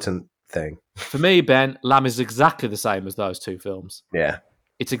important thing. For me, Ben, Lamb is exactly the same as those two films. Yeah.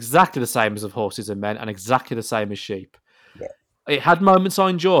 It's exactly the same as Of Horses and Men and exactly the same as Sheep. Yeah. It had moments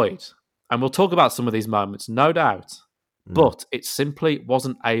I enjoyed, and we'll talk about some of these moments, no doubt. But it simply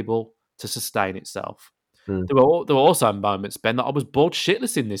wasn't able to sustain itself. There were also moments, Ben, that I was bored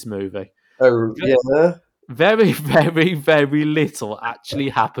shitless in this movie. Oh, yeah. Very, very, very little actually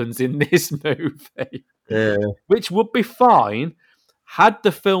happens in this movie. Yeah. Which would be fine had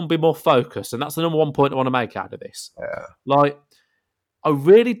the film been more focused. And that's the number one point I want to make out of this. Yeah. Like, I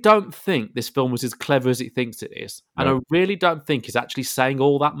really don't think this film was as clever as it thinks it is. And I really don't think it's actually saying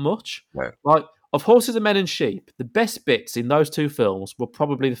all that much. No. Like, Of Horses and Men and Sheep, the best bits in those two films were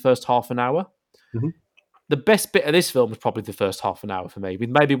probably the first half an hour. Mm-hmm. The best bit of this film was probably the first half an hour for me, with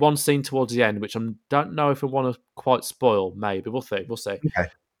maybe one scene towards the end, which I don't know if I want to quite spoil. Maybe. We'll see. Okay.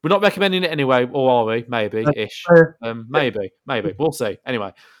 We're not recommending it anyway, or are we? Maybe-ish. Maybe. We'll see.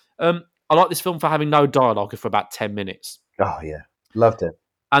 Anyway, I like this film for having no dialogue for about 10 minutes. Oh, yeah. Loved it.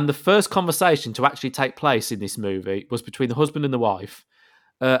 And the first conversation to actually take place in this movie was between the husband and the wife.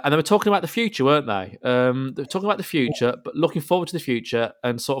 And they were talking about the future, weren't they? They were talking about the future, but looking forward to the future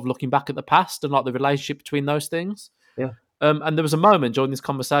and sort of looking back at the past and like the relationship between those things. Yeah. And there was a moment during this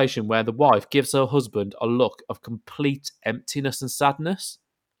conversation where the wife gives her husband a look of complete emptiness and sadness.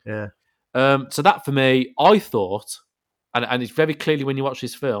 Yeah. So that for me, I thought, and it's very clearly when you watch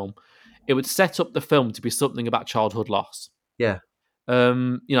this film, it would set up the film to be something about childhood loss. Yeah.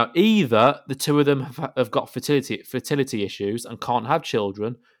 Either the two of them have got fertility issues and can't have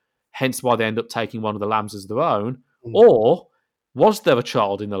children, hence why they end up taking one of the lambs as their own, or was there a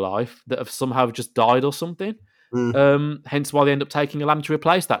child in their life that have somehow just died or something? Hence why they end up taking a lamb to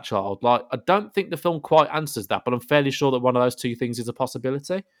replace that child. Like, I don't think the film quite answers that, but I'm fairly sure that one of those two things is a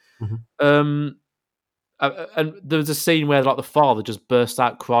possibility. And there was a scene where like the father just bursts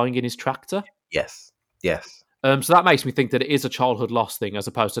out crying in his tractor. Yes. So that makes me think that it is a childhood loss thing as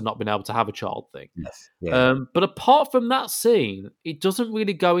opposed to not being able to have a child thing. Yes. Yeah. But apart from that scene, it doesn't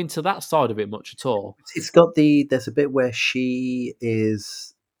really go into that side of it much at all. It's got there's a bit where she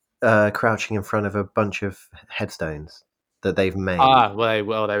is crouching in front of a bunch of headstones that they've made.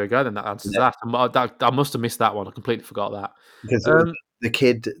 Well, there we go. Then that answers that. I must have missed that one. I completely forgot that. Because the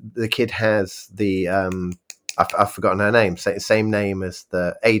kid has the I've forgotten her name. Same name as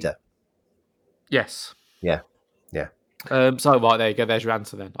the Ada. Yes. Yeah. So right, there you go. There's your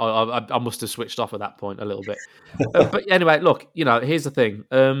answer. Then I must have switched off at that point a little bit. But anyway, look. Here's the thing.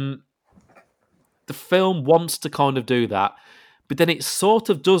 The film wants to kind of do that, but then it sort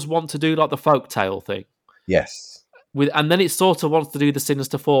of does want to do like the folktale thing. Yes. And then it sort of wants to do the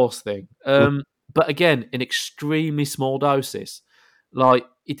sinister force thing. but again, in extremely small doses. Like,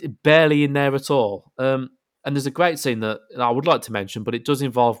 it barely in there at all. And there's a great scene that I would like to mention, but it does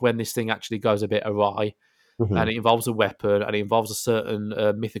involve when this thing actually goes a bit awry, and it involves a weapon, and it involves a certain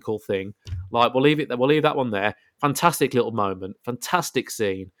mythical thing. Like, we'll leave that one there. Fantastic little moment, fantastic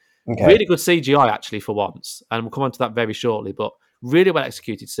scene, really good CGI actually for once, and we'll come on to that very shortly. But really well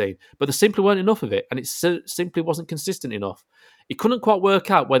executed scene. But there simply weren't enough of it, and it simply wasn't consistent enough. It couldn't quite work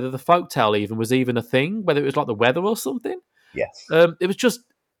out whether the folktale even was even a thing, whether it was like the weather or something. Yes. It was just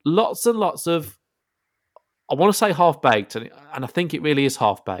lots and lots of, I want to say half-baked, and I think it really is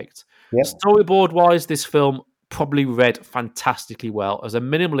half-baked. Yep. Storyboard wise, this film probably read fantastically well as a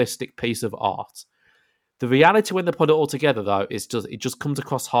minimalistic piece of art. The reality when they put it all together, though, is it just comes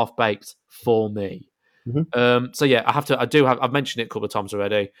across half-baked for me. So yeah, I've mentioned it a couple of times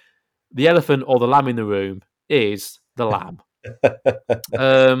already. The elephant or the lamb in the room is the lamb.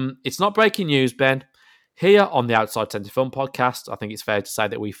 It's not breaking news, Ben. Here on the Outside Centre Film Podcast, I think it's fair to say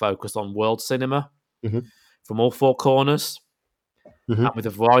that we focus on world cinema from all four corners, and with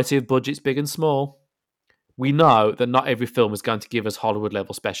a variety of budgets, big and small. We know that not every film is going to give us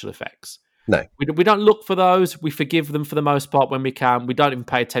Hollywood-level special effects. No. We don't look for those. We forgive them for the most part when we can. We don't even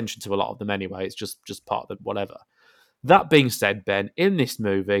pay attention to a lot of them anyway. It's just part of whatever. That being said, Ben, in this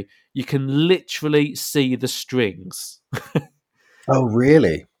movie, you can literally see the strings. Oh,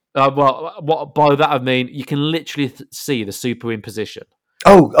 really? Well, what by that I mean, you can literally see the superimposition.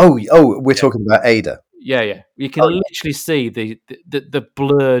 We're talking about Ada. Yeah. You can literally see the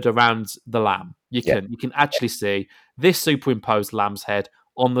blurred around the lamb. You can actually see this superimposed lamb's head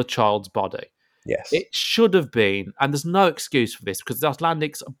on the child's body. Yes. It should have been, and there's no excuse for this because the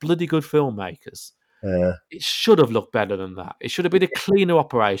Icelandics are bloody good filmmakers. It should have looked better than that. It should have been a cleaner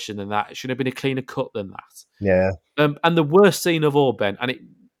operation than that. It should have been a cleaner cut than that. Yeah. And the worst scene of all, Ben, and it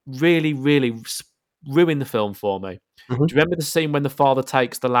really, really ruined the film for me. Do you remember the scene when the father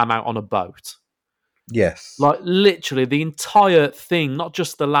takes the lamb out on a boat? Yes. Like, literally, the entire thing, not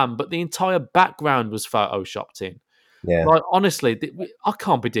just the lamb, but the entire background was photoshopped in. Yeah. Like, honestly, I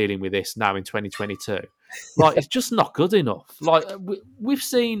can't be dealing with this now in 2022. Like, it's just not good enough. Like, we've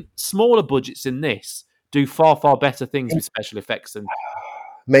seen smaller budgets in this do far, far better things with special effects. And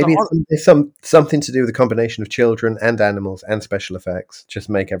maybe it's something to do with the combination of children and animals and special effects. Just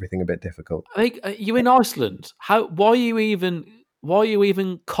make everything a bit difficult. I think you're in Iceland. Why are you even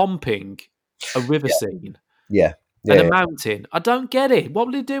comping a river scene? Yeah. And a mountain. I don't get it. What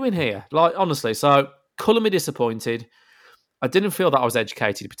were they doing here? Like, honestly, so colour me disappointed. I didn't feel that I was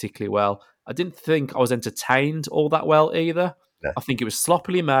educated particularly well. I didn't think I was entertained all that well either. No. I think it was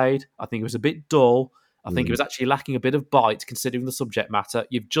sloppily made. I think it was a bit dull. I think it was actually lacking a bit of bite considering the subject matter.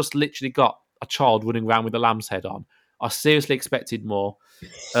 You've just literally got a child running around with a lamb's head on. I seriously expected more.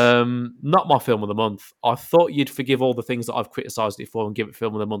 Not my film of the month. I thought you'd forgive all the things that I've criticised it for and give it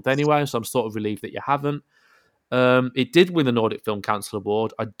film of the month anyway, so I'm sort of relieved that you haven't. It did win the Nordic Film Council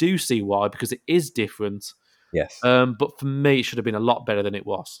Award. I do see why, because it is different. Yes. But for me, it should have been a lot better than it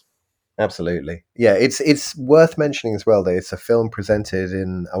was. Absolutely. Yeah, it's worth mentioning as well that it's a film presented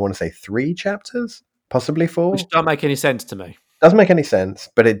in, I want to say, 3 chapters, possibly 4. Which don't make any sense to me. Doesn't make any sense,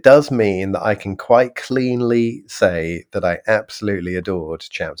 but it does mean that I can quite cleanly say that I absolutely adored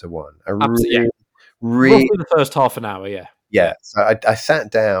chapter 1. Really roughly the first half an hour, yeah. Yeah, so I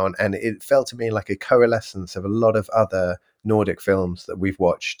sat down and it felt to me like a coalescence of a lot of other Nordic films that we've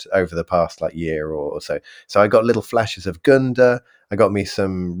watched over the past year or so. So I got little flashes of Gunda. I got me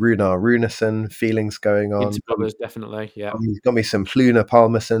some Runar Runarsson feelings going on. Brothers, definitely, yeah. Got me some Hluna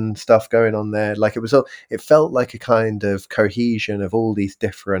Palmason stuff going on there. Like it felt like a kind of cohesion of all these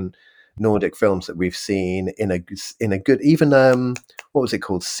different Nordic films that we've seen in a good, even what was it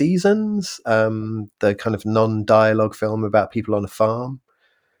called, Seasons, the kind of non-dialogue film about people on a farm.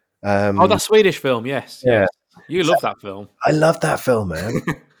 That Swedish film, yes. You love that film. I love that film, man.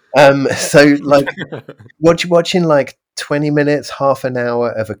 So watching 20 minutes, half an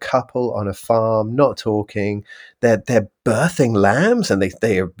hour of a couple on a farm, not talking. They're birthing lambs, and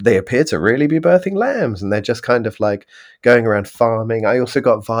they appear to really be birthing lambs, and they're just kind of going around farming. I also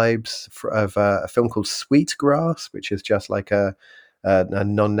got vibes of a film called Sweetgrass, which is just like a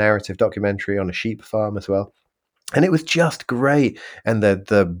non-narrative documentary on a sheep farm as well. And it was just great, and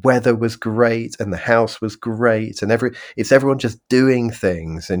the weather was great, and the house was great, and it's everyone just doing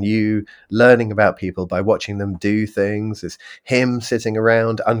things, and you learning about people by watching them do things. It's him sitting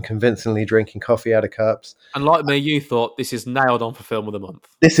around unconvincingly drinking coffee out of cups. And like me, you thought this is nailed on for film of the month.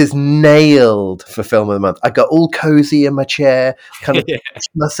 This is nailed for film of the month. I got all cozy in my chair, kind of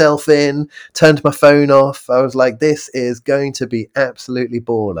pushed myself in, turned my phone off. I was like, this is going to be absolutely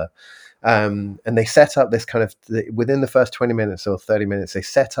baller. And they set up this kind of within the first 20 minutes or 30 minutes, they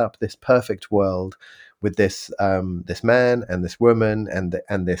set up this perfect world with this man and this woman and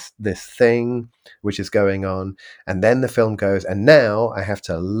this thing which is going on. And then the film goes, and now I have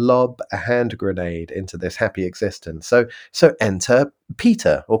to lob a hand grenade into this happy existence. So enter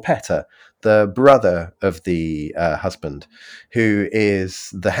Peter or Petter, the brother of the husband, who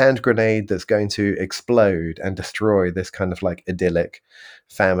is the hand grenade that's going to explode and destroy this kind of like idyllic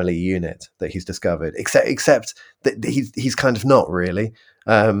family unit that he's discovered. Except that he's kind of not really.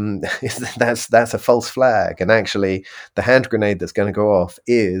 That's a false flag, and actually the hand grenade that's going to go off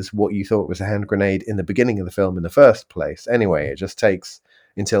is what you thought was a hand grenade in the beginning of the film in the first place. Anyway, it just takes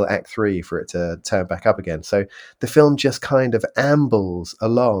until Act 3 for it to turn back up again. So the film just kind of ambles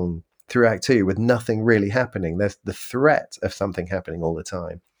along through Act 2 with nothing really happening. There's the threat of something happening all the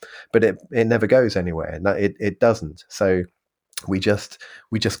time, but it never goes anywhere. No, it doesn't. So we just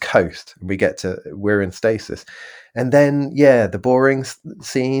we're in stasis. And then the boring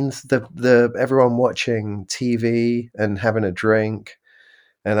scenes, the everyone watching TV and having a drink,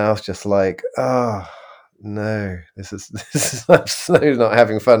 and I was just like, oh no, this is I'm so not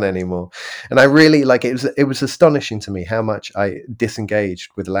having fun anymore. And I really like it was astonishing to me how much I disengaged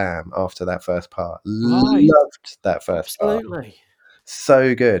with Lamb after that first part. Right. Loved that first part. Absolutely.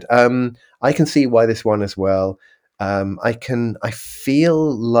 So good. I can see why this one as well. I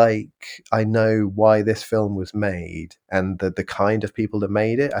feel like I know why this film was made and the kind of people that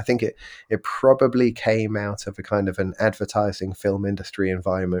made it. I think it probably came out of a kind of an advertising film industry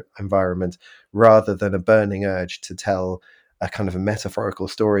environment rather than a burning urge to tell a kind of a metaphorical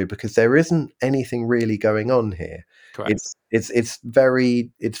story, because there isn't anything really going on here. Correct. It's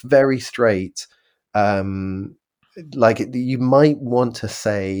very straight. You might want to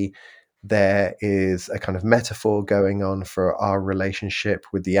say there is a kind of metaphor going on for our relationship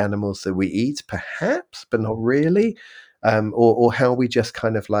with the animals that we eat, perhaps, but not really. Or how we just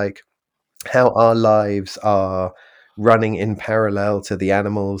kind of like how our lives are running in parallel to the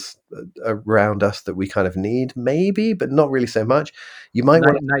animals around us that we kind of need, maybe, but not really so much. You might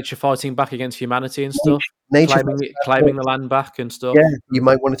want nature fighting back against humanity and stuff, nature claiming the land back and stuff. Yeah, you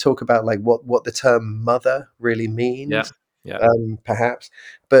might want to talk about like what the term mother really means. Yeah. Perhaps,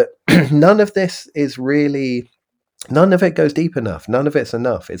 but none of this is really. None of it goes deep enough. None of it's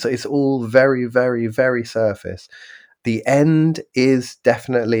enough. It's all very, very, very surface. The end is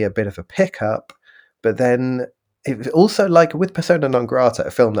definitely a bit of a pickup, but then it also, like with Persona non grata,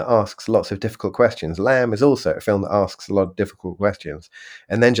 a film that asks lots of difficult questions. Lamb is also a film that asks a lot of difficult questions,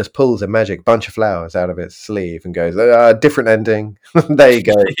 and then just pulls a magic bunch of flowers out of its sleeve and goes, different ending. There you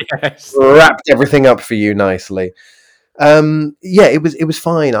go. Yes. Wrapped everything up for you nicely. It was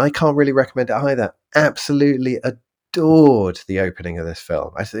fine. I can't really recommend it either. Absolutely adored the opening of this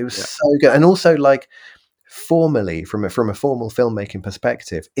film. It was so good, and also like formally from a formal filmmaking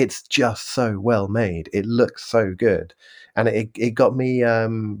perspective, it's just so well made. It looks so good, and it got me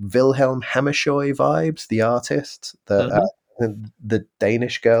Wilhelm Hammershøi vibes. The artist, the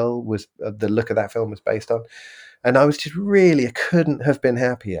Danish girl was the look of that film was based on, and I was just really, I couldn't have been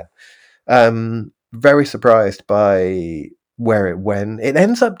happier. Very surprised by where it went. It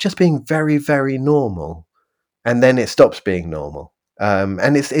ends up just being very, very normal, and then it stops being normal.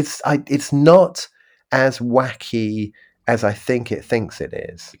 And it's not as wacky as I think it thinks it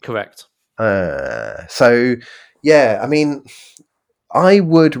is. Correct. So yeah, I mean, I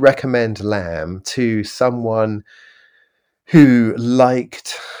would recommend Lamb to someone who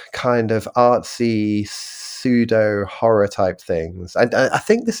liked kind of artsy pseudo horror type things. I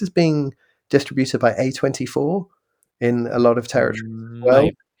think this is being distributed by A24 in a lot of territories as well.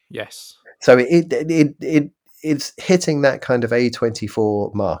 Maybe. Yes. So it's hitting that kind of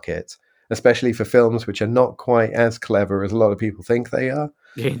A24 market, especially for films which are not quite as clever as a lot of people think they are.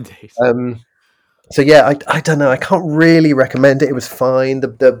 Indeed. So yeah, I don't know. I can't really recommend it. It was fine.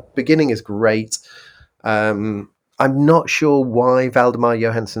 The beginning is great. I'm not sure why Valdimar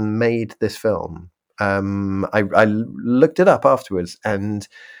Jóhannsson made this film. I looked it up afterwards, and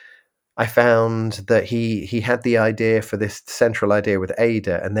I found that he had the idea for this central idea with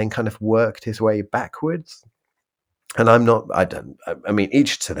Ada, and then kind of worked his way backwards. And I mean,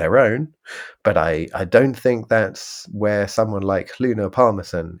 each to their own, but I don't think that's where someone like Luno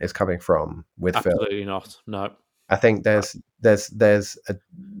Palmason is coming from with film. Absolutely not. No. I think there's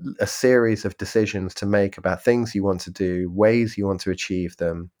a series of decisions to make about things you want to do, ways you want to achieve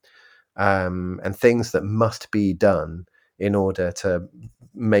them, and things that must be done in order to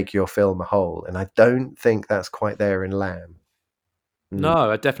make your film a whole. And I don't think that's quite there in Lamb.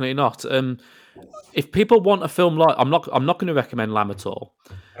 No, definitely not. If people want a film like, I'm not going to recommend Lamb at all.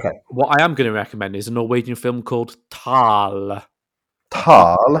 Okay. What I am going to recommend is a Norwegian film called Tal.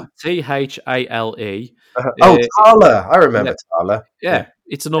 Tal. Thale. Oh, Uh, Tala. I yeah, remember Tala. Yeah. yeah.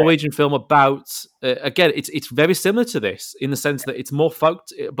 It's a Norwegian film about again. It's very similar to this in the sense that it's more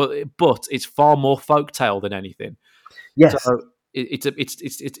but it's far more folk tale than anything. So Yes.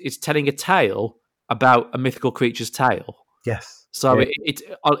 it's telling a tale about a mythical creature's tale. Yes. So Yeah.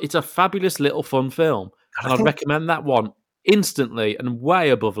 it's a fabulous little fun film, God, and I I'd think. recommend that one instantly and way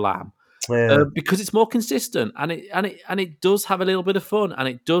above Lamb. Yeah. Because it's more consistent and it does have a little bit of fun and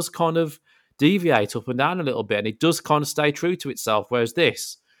it does kind of deviate up and down a little bit and it does kind of stay true to itself. Whereas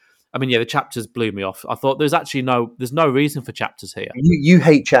this, I mean, yeah, the chapters blew me off. I thought there's no reason for chapters here. You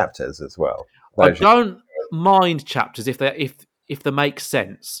hate chapters as well. I Don't you? don't mind chapters if they make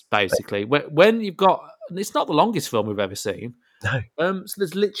sense. Basically, when you've got it's not the longest film we've ever seen. No. So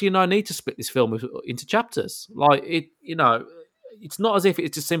there's literally no need to split this film into chapters. Like it's not as if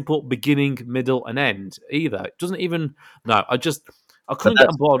it's a simple beginning, middle, and end either. It doesn't even. No, I But couldn't get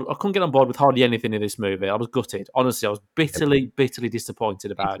that's on board. I couldn't get on board with hardly anything in this movie. I was gutted. Honestly, I was bitterly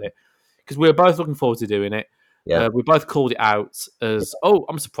disappointed about it because we were both looking forward to doing it. yeah. We both called it out as, oh,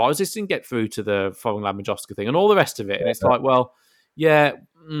 I'm surprised this didn't get through to the foreign language Oscar thing and all the rest of it. And it's like, well, yeah,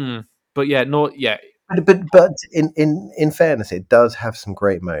 but yeah, no, yeah, But in fairness, it does have some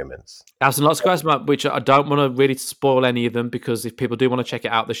great moments. has some lots of guys, which I don't want to really spoil any of them because if people do want to check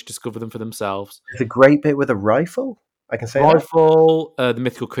it out, they should discover them for themselves. There's a great bit with a rifle. I can say that. Rifle, the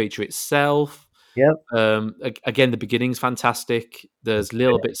mythical creature itself. Yeah. Again, the beginning's fantastic. There's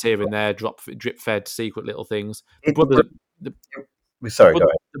little bits here and there, drip fed, secret little things. It, The, sorry, go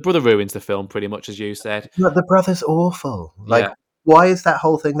ahead. the brother ruins the film pretty much, as you said. But the brother's awful. Like, Yeah. why is that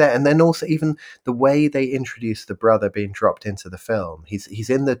whole thing there? And then also even the way they introduce the brother being dropped into the film. He's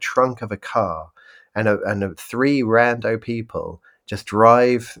in the trunk of a car, and three rando people just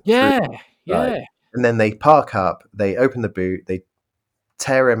drive through, Yeah, right? yeah. And then they park up, they open the boot, they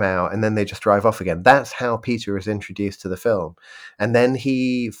tear him out, and then they just drive off again. That's how Peter is introduced to the film. And then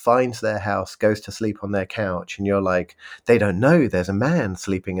he finds their house, goes to sleep on their couch, and you're like, they don't know there's a man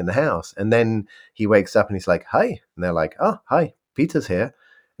sleeping in the house. And then he wakes up and he's like, hi. And they're like, oh, hi, Peter's here.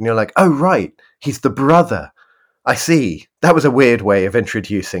 And you're like, oh, right, he's the brother. I see. That was a weird way of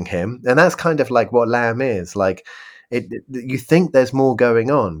introducing him. And that's kind of like what Lamb is. Like, you think there's more going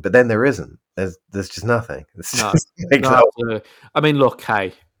on, but then there isn't. There's just nothing. It's No, just no, I mean, look,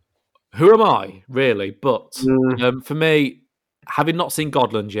 hey, who am I, really? But for me, having not seen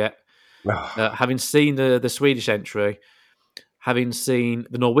Godland yet, having seen the Swedish entry, having seen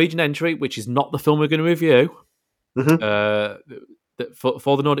the Norwegian entry, which is not the film we're going to review,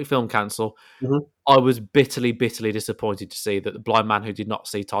 for the Nordic Film Council, I was bitterly disappointed to see that the blind man who did not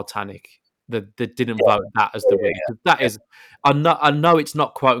see Titanic, that didn't vote that as the winner. That is, I know it's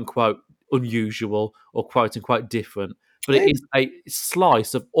not quote unquote unusual or quote unquote different, but it is a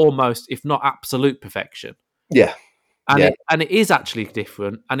slice of almost, if not absolute, perfection. Yeah. And it is actually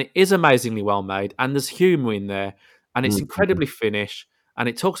different, and it is amazingly well made, and there's humour in there, and it's incredibly finished, and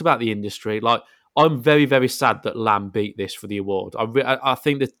it talks about the industry. Like, I'm very sad that Lamb beat this for the award. I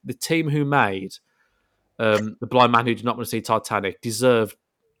think that the team who made The Blind Man Who Did Not Want to See Titanic deserve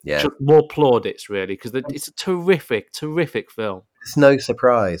more plaudits, really, because it's a terrific film. It's no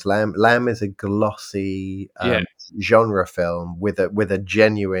surprise. Lamb is a glossy genre film with a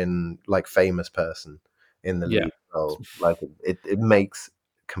genuine, like, famous person in the lead role. Like, it makes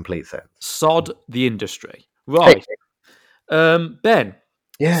complete sense. Sod the industry, right? Ben.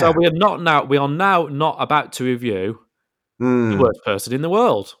 Yeah. So we are now not about to review The Worst Person in the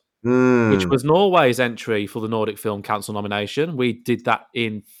World, which was Norway's entry for the Nordic Film Council nomination. We did that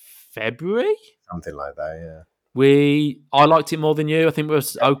in February, something like that. Yeah. I liked it more than you. I think we were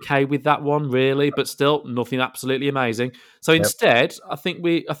okay with that one, really, but still nothing absolutely amazing. So instead, I think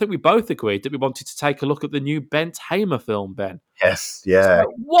we both agreed that we wanted to take a look at the new Bent Hamer film, Ben. Yes, yeah.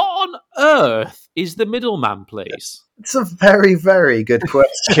 So what on earth is The Middleman, please? It's a very, very good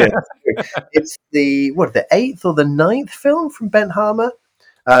question. It's the 8th or the 9th film from Bent Hamer.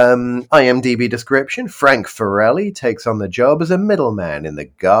 IMDb description: Frank Farrelly takes on the job as a middleman in the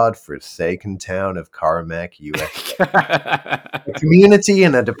God-forsaken town of Carmack, US. A community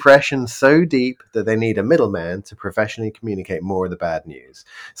in a depression so deep that they need a middleman to professionally communicate more of the bad news.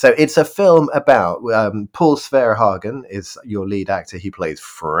 So it's a film about Paul Sverhagen is your lead actor. He plays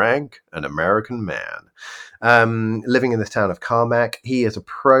Frank, an American man, living in this town of Carmack. He is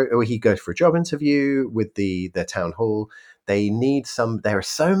he goes for a job interview with the town hall. they need there are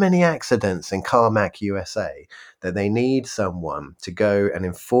so many accidents in Carmack, USA, that they need someone to go and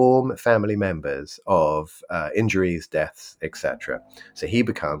inform family members of injuries, deaths, etc. So he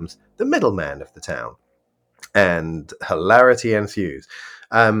becomes the middleman of the town, and hilarity ensues.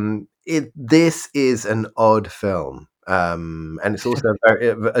 This is an odd film, and it's also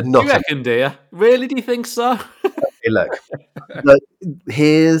not. You reckon, dear? Really? Do you think so? Look, but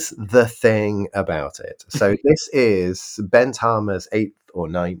here's the thing about it. So this is Bent Hamer's 8th or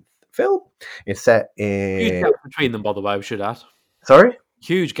 9th film. It's set Huge in... gaps between them, by the way, we should add. Sorry?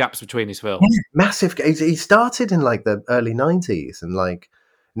 Huge gaps between his films. Yeah, massive. He started in like the early 90s, and like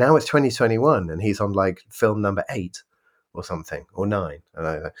now it's 2021 and he's on like film number 8 or something, or 9. I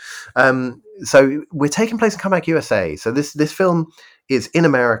don't know. So we're taking place in Carmack, USA. So this film is in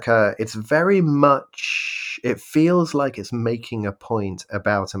America. It's very much, it feels like it's making a point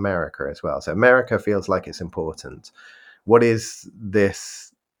about America as well. So America feels like it's important. What is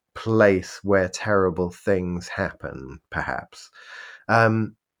this place where terrible things happen, perhaps?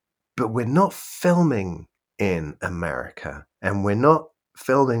 But we're not filming in America, and we're not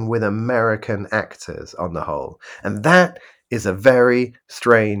filming with American actors on the whole. And that is a very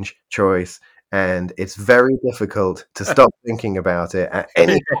strange choice, and it's very difficult to stop thinking about it at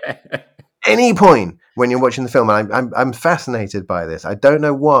any point when you're watching the film. I'm fascinated by this. I don't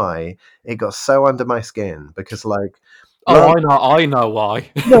know why it got so under my skin, because like... I know why.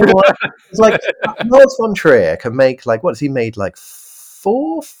 You know what? It's like Lars von Trier can make, like, what has he made, like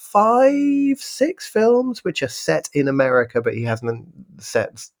 4, 5, 6 films which are set in America, but he hasn't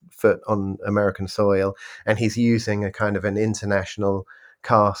set foot on American soil, and he's using a kind of an international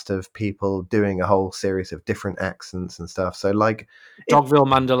cast of people doing a whole series of different accents and stuff. So like Dogville,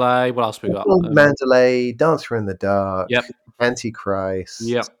 Mandalay, what else we got? Mandalay, Dancer in the Dark, Yep. Antichrist,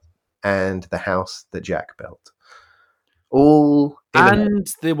 Yep. and The House That Jack Built. All and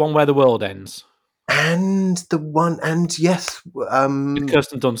the one where the world ends. And the one, and yes, with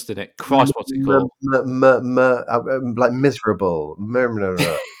Kirsten Dunst in it. Christ, what's it called? Like Miserable.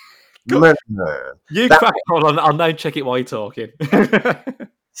 You crack on. I'll name check it while you're talking.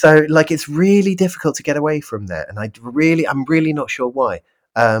 So, like, it's really difficult to get away from that, and I'm really not sure why.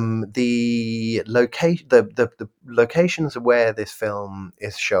 The locations where this film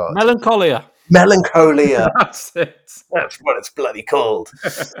is shot. Melancholia. That's it. That's what it's bloody called.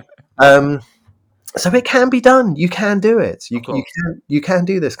 So it can be done. You can do it. You can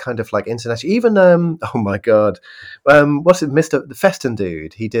do this kind of like international. Even oh my god, what's it, Mr. the Festen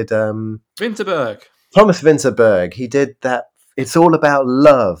dude? He did Vinterberg. Thomas Vinterberg. He did that. It's All About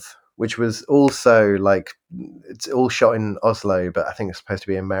Love, which was also like, it's all shot in Oslo, but I think it's supposed to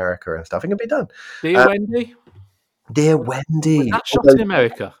be America and stuff. It can be done. Dear Wendy. Dear Wendy. Was that shot in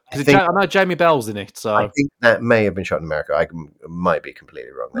America? I know Jamie Bell's in it. So I think that may have been shot in America. I might be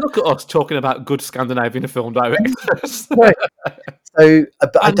completely wrong there. Look at us talking about good Scandinavian film directors. Right. So,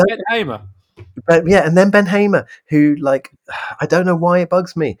 but I don't. Ben Hamer. But yeah, and then Ben Hamer, who, like, I don't know why it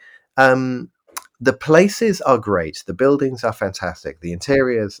bugs me. The places are great. The buildings are fantastic. The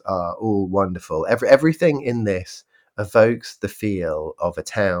interiors are all wonderful. Everything in this evokes the feel of a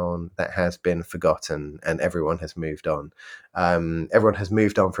town that has been forgotten, and everyone has moved on. Everyone has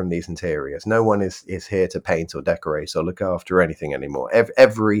moved on from these interiors. No one is here to paint or decorate or look after anything anymore.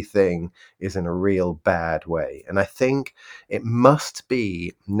 Everything is in a real bad way. And I think it must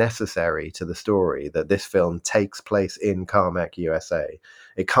be necessary to the story that this film takes place in Carmack, USA.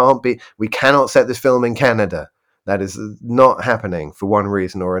 It can't be. We cannot set this film in Canada. That is not happening for one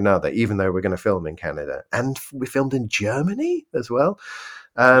reason or another, even though we're going to film in Canada. And we filmed in Germany as well.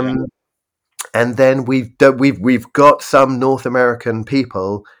 And then we've got some North American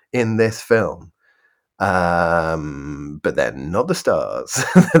people in this film. But they're not the stars.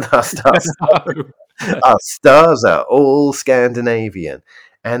 Our stars are all Scandinavian.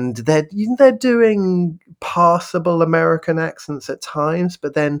 And they're doing passable American accents at times,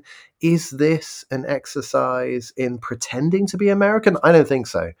 but then is this an exercise in pretending to be American? I don't think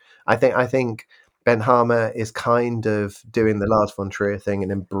so. I think Ben Hamer is kind of doing the Lars von Trier thing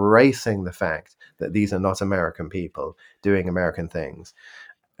and embracing the fact that these are not American people doing American things.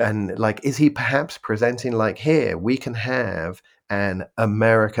 And like, is he perhaps presenting like, here, we can have an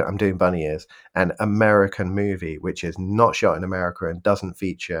American, I'm doing bunny ears, an American movie which is not shot in America and doesn't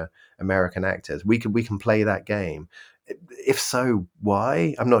feature American actors. We can play that game. If so,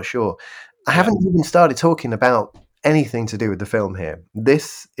 why? I'm not sure. I haven't even started talking about anything to do with the film here.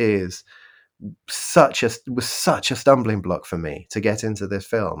 This is such a stumbling block for me to get into this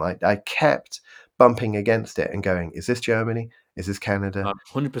film. I kept bumping against it and going, is this Germany? Is this Canada?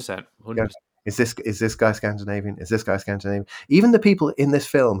 100%. Is this guy Scandinavian? Is this guy Scandinavian? Even the people in this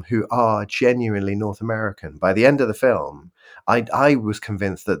film who are genuinely North American, by the end of the film, I was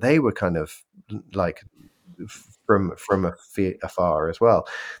convinced that they were kind of like from afar as well.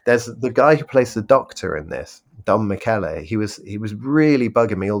 There's the guy who plays the doctor in this, Don Michele. He was really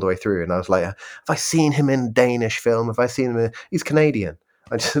bugging me all the way through, and I was like, have I seen him in Danish film? Have I seen him? He's Canadian.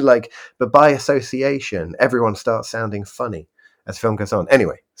 I just like, but by association, everyone starts sounding funny as film goes on.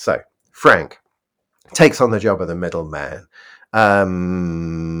 Anyway, so Frank takes on the job of the middleman.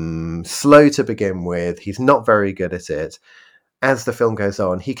 Slow to begin with, he's not very good at it. As the film goes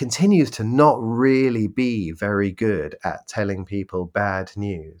on, he continues to not really be very good at telling people bad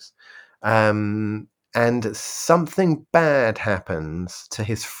news. And something bad happens to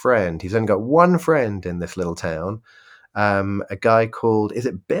his friend. He's only got one friend in this little town, a guy called, is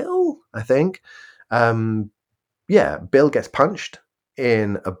it Bill? I think. Yeah, Bill gets punched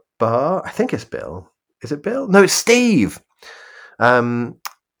in a bar. I think it's Bill. Is it Bill? No, it's Steve.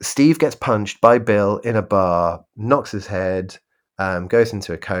 Steve gets punched by Bill in a bar, knocks his head, goes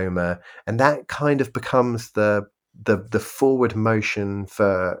into a coma, and that kind of becomes the forward motion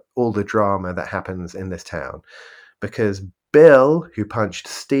for all the drama that happens in this town. Because Bill, who punched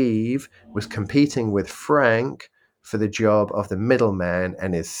Steve, was competing with Frank for the job of the middleman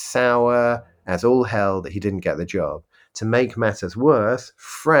and is sour as all hell that he didn't get the job. To make matters worse,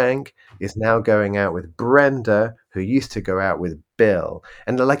 Frank is now going out with Brenda, who used to go out with Bill.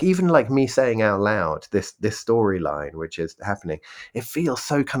 And like even like me saying out loud this storyline which is happening, it feels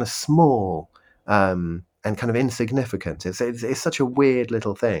so kind of small and kind of insignificant. It's such a weird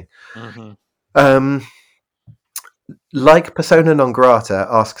little thing. Mm-hmm. Like Persona non grata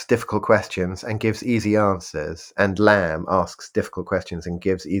asks difficult questions and gives easy answers, and Lamb asks difficult questions and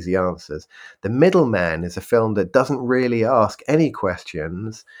gives easy answers, The Middleman is a film that doesn't really ask any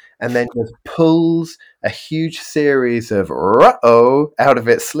questions and then just pulls a huge series of ruh-oh out of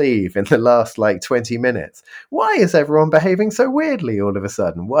its sleeve in the last like 20 minutes. Why is everyone behaving so weirdly all of a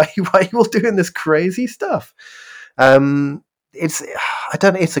sudden? Why are you all doing this crazy stuff? It's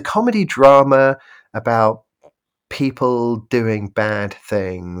a comedy drama about people doing bad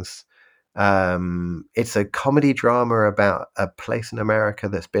things. It's a comedy drama about a place in America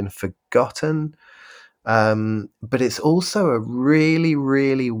that's been forgotten. But it's also a really,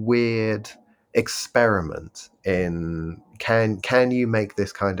 really weird experiment in can you make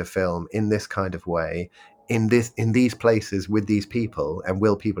this kind of film in this kind of way in these places with these people, and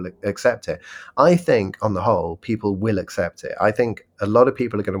will people accept it? I think on the whole people will accept it. I think a lot of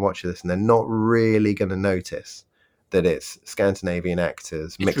people are going to watch this and they're not really going to notice that it's Scandinavian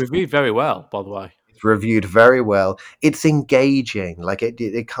actors. It's reviewed very well, by the way. It's reviewed very well. It's engaging. Like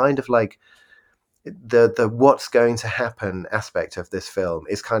it kind of like the what's going to happen aspect of this film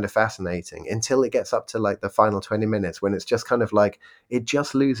is kind of fascinating until it gets up to like the final 20 minutes when it's just kind of like it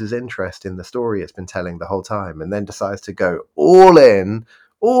just loses interest in the story it's been telling the whole time and then decides to go all in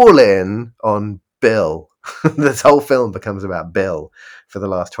on Bill. This whole film becomes about Bill for the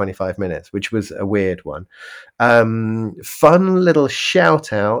last 25 minutes, which was a weird one. Fun little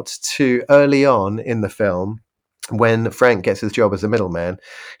shout out to early on in the film when Frank gets his job as a middleman.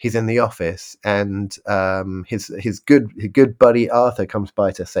 He's in the office and his good buddy Arthur comes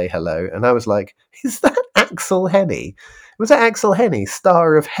by to say hello, and I was like, is that Axel Henny? Was that Axel Henny,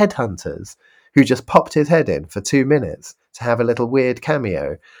 star of Headhunters, who just popped his head in for 2 minutes to have a little weird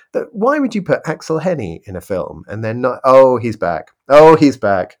cameo? But why would you put Axel Henny in a film and then not? Oh, he's back. Oh, he's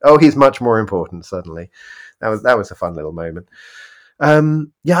much more important suddenly. That was a fun little moment. I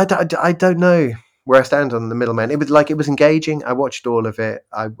don't know where I stand on The Middleman. It was engaging. I watched all of it.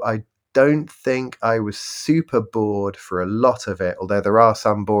 I don't think I was super bored for a lot of it, although there are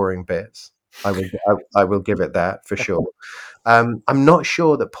some boring bits. I will give it that for sure. I'm not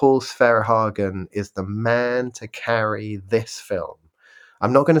sure that Paul Sverhagen is the man to carry this film.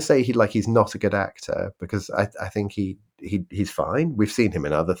 I'm not going to say he's not a good actor, because I think he's fine. We've seen him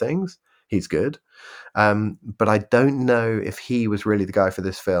in other things. He's good. But I don't know if he was really the guy for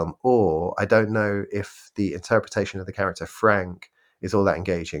this film, or I don't know if the interpretation of the character Frank is all that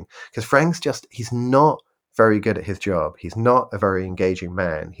engaging. Because he's not very good at his job. He's not a very engaging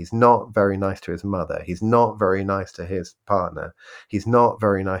man. He's not very nice to his mother. He's not very nice to his partner. He's not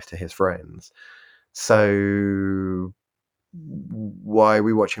very nice to his friends. So why are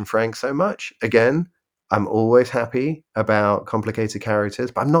we watching Frank so much? Again, I'm always happy about complicated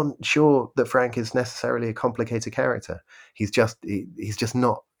characters, but I'm not sure that Frank is necessarily a complicated character. He's just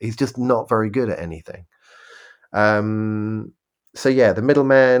not very good at anything. So yeah, The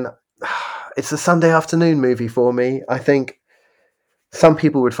Middleman, it's a Sunday afternoon movie for me. I think Some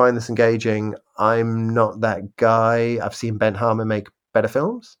people would find this engaging. I'm not that guy. I've seen Ben Harmer make better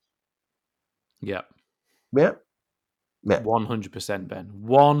films. Yeah. Yeah. 100%, Ben.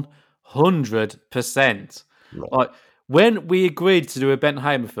 100%. Yeah. Like, when we agreed to do a Ben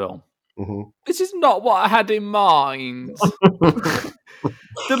Hamer film, Mm-hmm. this is not what I had in mind.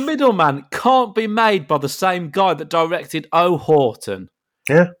 The Middleman can't be made by the same guy that directed O. Horton.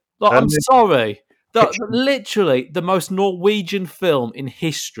 Yeah. Like, I'm sorry. Picture. Literally the most Norwegian film in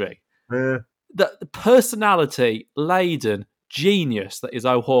history. Yeah. The personality laden genius that is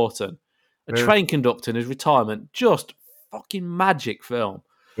O. Horton. A train conductor in his retirement. Just fucking magic film.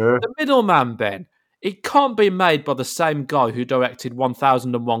 Yeah. The Middleman, Ben. It can't be made by the same guy who directed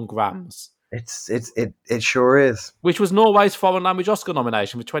 1001 Grams. It sure is. Which was Norway's Foreign Language Oscar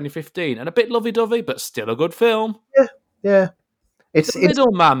nomination for 2015. And a bit lovey-dovey, but still a good film. Yeah. The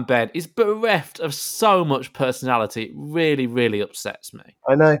Middleman, Ben, is bereft of so much personality. It really, really upsets me.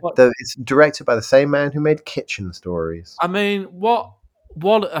 I know. It's directed by the same man who made Kitchen Stories. I mean, what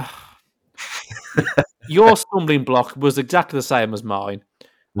your stumbling block was exactly the same as mine.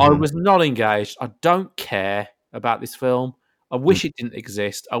 I was not engaged. I don't care about this film. I wish it didn't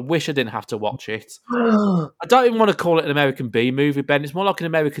exist. I wish I didn't have to watch it. I don't even want to call it an American B movie, Ben. It's more like an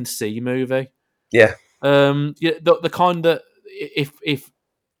American C movie. Yeah. The kind that if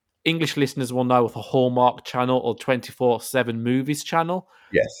English listeners will know, with a Hallmark channel or 24/7 movies channel,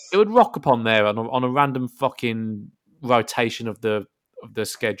 Yes. it would rock up on there on a random fucking rotation of the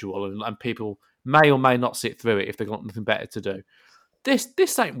schedule, and people may or may not sit through it if they've got nothing better to do.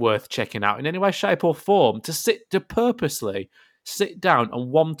 This ain't worth checking out in any way, shape, or form. To purposely sit down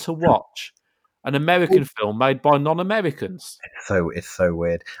and want to watch an American film made by non-Americans. It's so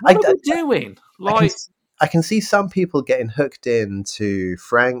weird. What are we doing? I can see some people getting hooked into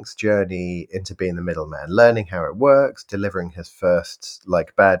Frank's journey into being the middleman, learning how it works, delivering his first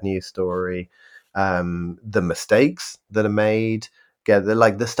bad news story, the mistakes that are made,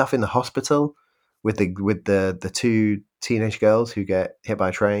 the stuff in the hospital with the two teenage girls who get hit by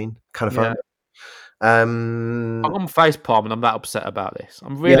a train. Kind of fun. I'm face palm and I'm that upset about this.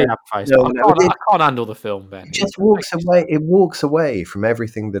 I'm really face palm. I can't handle the film, Ben. It just walks away. It walks away from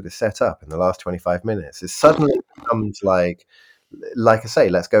everything that is set up in the last 25 minutes. It suddenly becomes like I say,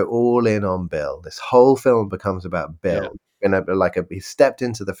 let's go all in on Bill. This whole film becomes about Bill. He stepped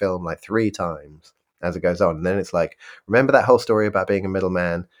into the film 3 times as it goes on, and then it's like, remember that whole story about being a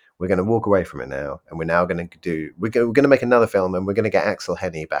middleman? We're going to walk away from it now, and we're now going to we're going to make another film, and we're going to get Axel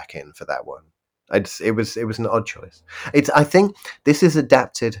Hennie back in for that one. It was an odd choice. I think this is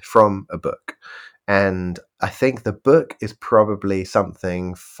adapted from a book, and I think the book is probably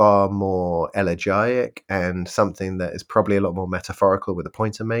something far more elegiac and something that is probably a lot more metaphorical with a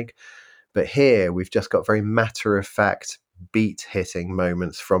point to make. But here we've just got very matter-of-fact, beat-hitting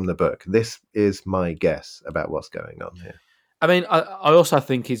moments from the book. This is my guess about what's going on here. I mean, I also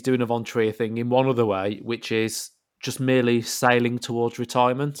think he's doing a Von Trier thing in one other way, which is just merely sailing towards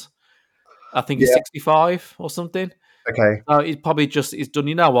retirement. I think he's 65 or something. Okay. He's probably he's done,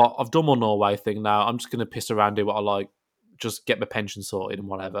 you know what, I've done my Norway thing now. I'm just going to piss around, do what I like, just get my pension sorted and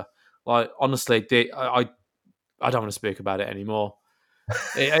whatever. Honestly, I don't want to speak about it anymore.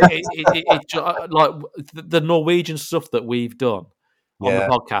 The Norwegian stuff that we've done on the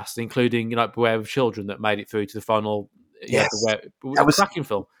podcast, including Beware of Children, that made it through to the final. Yes, that was a cracking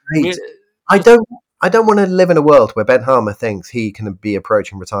film. Great. I don't want to live in a world where Ben Harmer thinks he can be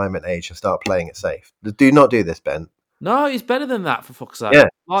approaching retirement age and start playing it safe. Do not do this, Ben. No, he's better than that, for fuck's sake. Yeah,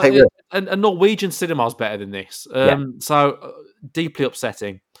 and Norwegian cinema is better than this. So deeply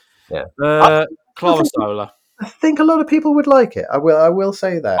upsetting. Yeah. Clara Sola. I think a lot of people would like it. I will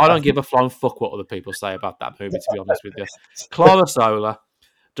say that. I don't give a flying fuck what other people say about that movie, to be honest with you. Clara Sola,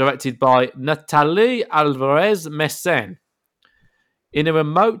 directed by Nathalie Álvarez Mesén. In a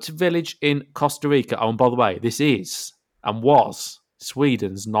remote village in Costa Rica. Oh, and by the way, this is and was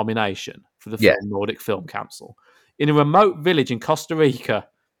Sweden's nomination for the film Nordic Film Council. In a remote village in Costa Rica.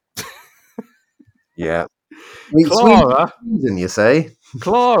 Yeah. Clara, Sweden, you say?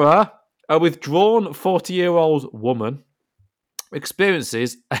 Clara, a withdrawn 40-year-old woman,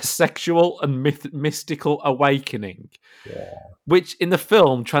 experiences a sexual and mystical awakening, which in the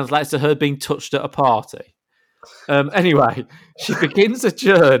film translates to her being touched at a party. Anyway, she begins a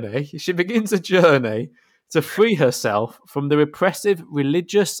journey to free herself from the repressive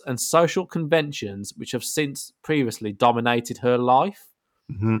religious and social conventions which have since previously dominated her life.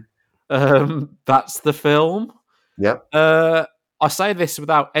 Mm-hmm. That's the film. Yep. I say this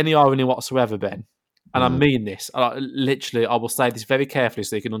without any irony whatsoever, Ben, and I mean this. Literally, I will say this very carefully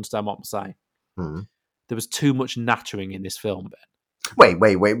so you can understand what I'm saying. There was too much nattering in this film, Ben. Wait.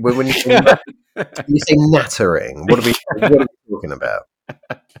 When you say nattering, what are we talking about?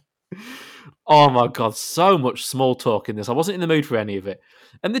 Oh my god, so much small talk in this. I wasn't in the mood for any of it.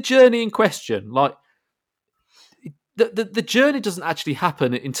 And the journey in question, like the journey doesn't actually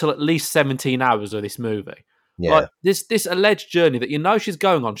happen until at least 17 hours of this movie. Like Yeah. this alleged journey that you know she's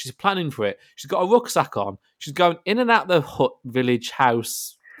going on, she's planning for it. She's got a rucksack on. She's going in and out the hut, village,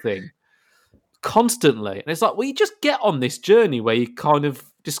 house thing constantly. And it's like, well, you just get on this journey where you kind of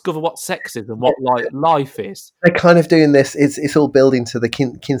discover what sex is and what like life is. They're kind of doing this. It's all building to the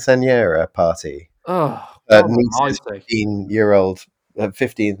quinceañera party. Oh, God Niece's almighty. 15-year-old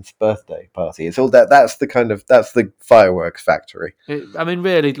 15th birthday party. It's all that. That's the fireworks factory. I mean,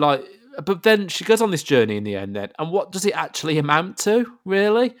 really, like, but then she goes on this journey in the end. Then, and what does it actually amount to?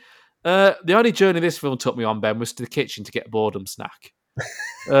 Really, the only journey this film took me on, Ben, was to the kitchen to get a boredom snack.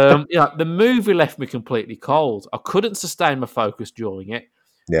 The movie left me completely cold. I couldn't sustain my focus during it,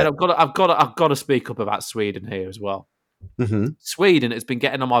 Yeah. and I've got to speak up about Sweden here as well. Mm-hmm. Sweden has been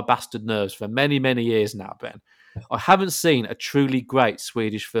getting on my bastard nerves for many, many years now, Ben. I haven't seen a truly great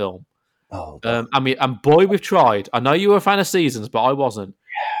Swedish film. Oh, and boy, we've tried. I know you were a fan of Seasons, but I wasn't.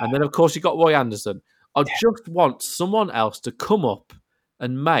 And then, of course, you got Roy Andersson. I just want someone else to come up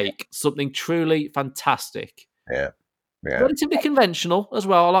and make something truly fantastic. yeah. Relatively conventional as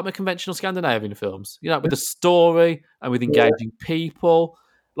well. I like my conventional Scandinavian films, with a story and with engaging people.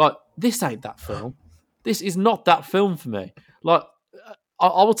 Like, this ain't that film. This is not that film for me. Like,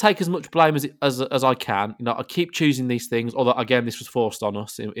 I will take as much blame as I can. I keep choosing these things, although, again, this was forced on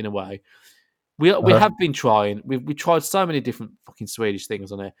us in a way. We have been trying. We tried so many different fucking Swedish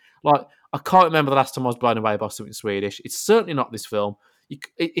things on here. Like, I can't remember the last time I was blown away by something Swedish. It's certainly not this film.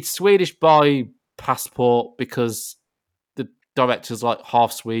 It's Swedish by passport because the director's like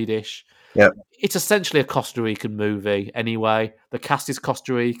half Swedish. Yeah. It's essentially a Costa Rican movie anyway. The cast is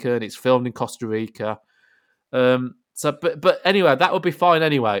Costa Rican. It's filmed in Costa Rica. But anyway, that would be fine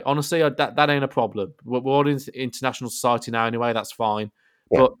anyway. Honestly, that ain't a problem. We're all in international society now anyway. That's fine.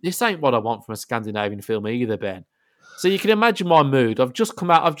 Yeah. But this ain't what I want from a Scandinavian film either, Ben. So you can imagine my mood. I've just come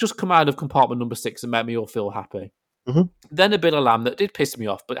out of compartment number 6 and made me all feel happy. Mm-hmm. Then a bit of Lamb that did piss me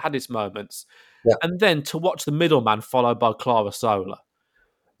off, but it had its moments. Yeah. And then to watch the middleman followed by Clara Sola.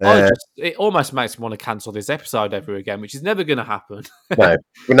 It almost makes me want to cancel this episode ever again, which is never going to happen. No,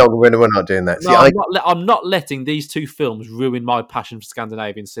 we're not doing that. No, I'm not letting these two films ruin my passion for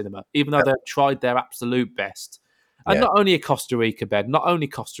Scandinavian cinema, even though they've tried their absolute best. And not only a Costa Rica bed, not only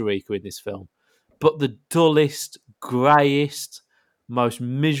Costa Rica in this film, but the dullest, greyest, most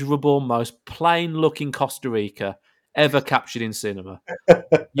miserable, most plain-looking Costa Rica ever captured in cinema.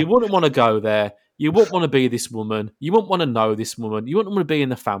 You wouldn't want to go there. You wouldn't want to be this woman. You wouldn't want to know this woman. You wouldn't want to be in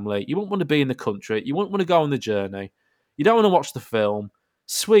the family. You wouldn't want to be in the country. You wouldn't want to go on the journey. You don't want to watch the film.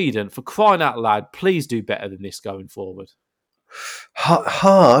 Sweden, for crying out loud, please do better than this going forward.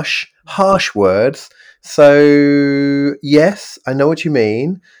 Harsh words. So yes, I know what you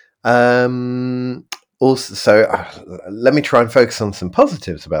mean. Also, let me try and focus on some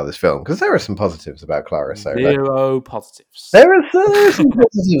positives about this film, because there are some positives about Clara Sola. 0 positives. There are some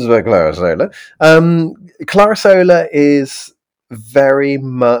positives about Clara Sola. Clara Sola is very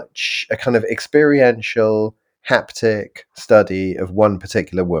much a kind of experiential, haptic study of one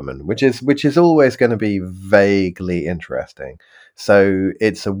particular woman, which is always going to be vaguely interesting. So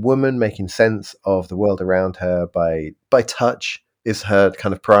it's a woman making sense of the world around her by touch is her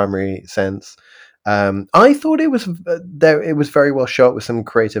kind of primary sense. I thought it was very well shot with some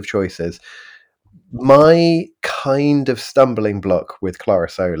creative choices. My kind of stumbling block with Clara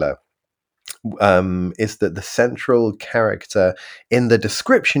Sola is that the central character in the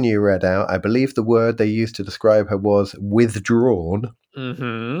description you read out, I believe the word they used to describe her was withdrawn.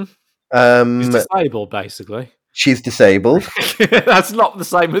 Mm-hmm. She's disabled, basically. She's disabled. That's not the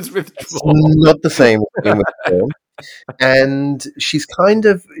same as withdrawn. It's not the same as being withdrawn. And she's kind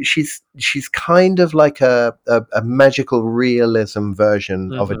of like a magical realism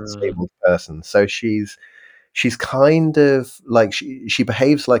version of a disabled person. So she's kind of like she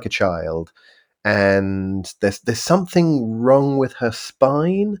behaves like a child, and there's something wrong with her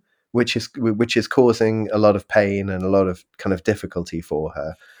spine, which is causing a lot of pain and a lot of kind of difficulty for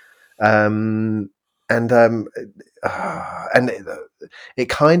her. And it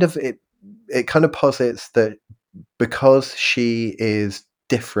kind of posits that because she is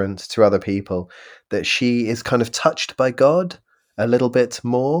different to other people, that she is kind of touched by God a little bit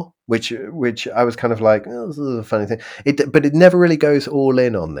more, which I was kind of like, oh, this is a funny thing. But it never really goes all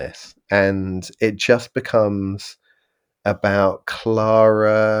in on this, and it just becomes about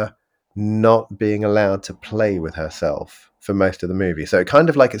Clara not being allowed to play with herself for most of the movie. So it kind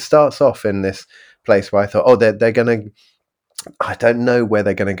of like it starts off in this place where I thought, oh, they're going to, I don't know where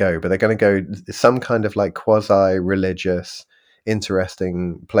they're going to go, but they're going to go some kind of like quasi-religious,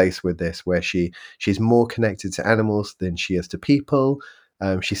 interesting place with this, where she's more connected to animals than she is to people.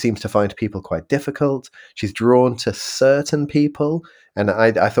 She seems to find people quite difficult. She's drawn to certain people. And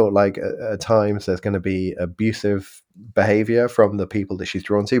I thought like at times there's going to be abusive behavior from the people that she's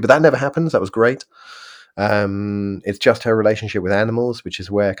drawn to, but that never happens. That was great. It's just her relationship with animals, which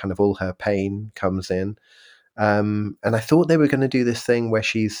is where kind of all her pain comes in. And I thought they were going to do this thing where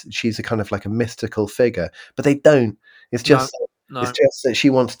she's a kind of like a mystical figure, but they don't. It's just No. it's just that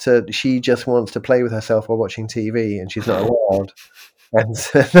she just wants to play with herself while watching TV, and she's not allowed. And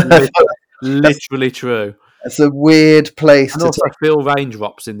literally true. It's a weird place and to also feel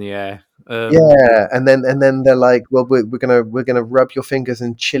raindrops in the air. Yeah, and then they're like, well, we're gonna rub your fingers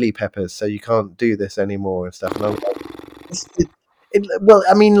in chili peppers, so you can't do this anymore and stuff. And I'm like, well,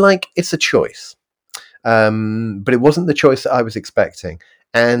 I mean, like it's a choice, but it wasn't the choice that I was expecting.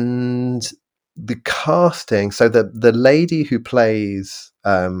 And the casting, so the lady who plays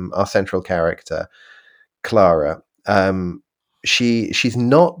our central character, Clara, she's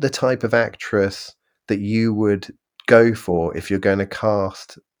not the type of actress that you would go for if you're going to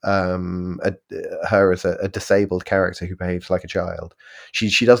cast her as a disabled character who behaves like a child.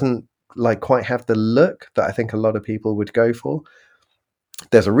 She doesn't like quite have the look that I think a lot of people would go for.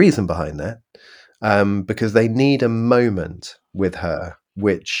 There's a reason behind that, because they need a moment with her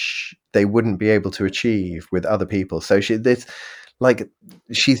which they wouldn't be able to achieve with other people. So she's slightly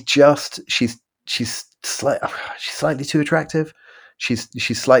too attractive.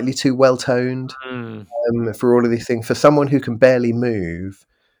 She's slightly too well toned for all of these things. For someone who can barely move,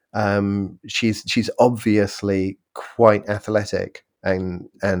 she's obviously quite athletic and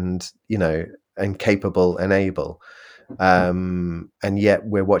capable and able. And yet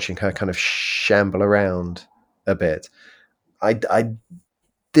we're watching her kind of shamble around a bit. I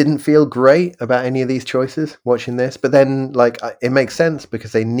didn't feel great about any of these choices watching this, but then it makes sense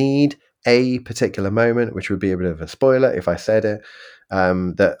because they need a particular moment, which would be a bit of a spoiler if I said it,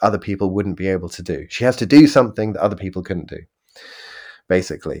 that other people wouldn't be able to do. She has to do something that other people couldn't do,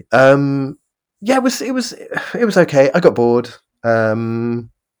 basically. It was okay. I got bored,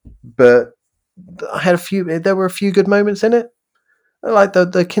 but there were a few good moments in it. I like the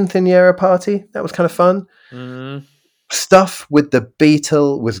quinceañera party. That was kind of fun. Stuff with the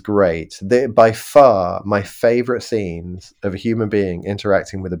beetle was great. By far, my favourite scenes of a human being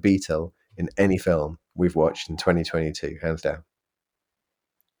interacting with a beetle in any film we've watched in 2022, hands down.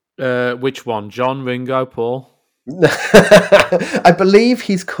 Which one? John, Ringo, Paul? I believe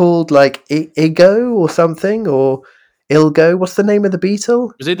he's called like Igo or something, or Ilgo. What's the name of the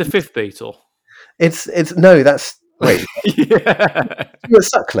beetle? Is he the fifth beetle? It's no. That's wait. Yeah,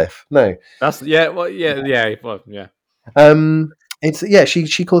 Sutcliffe. No. That's yeah. Well, yeah.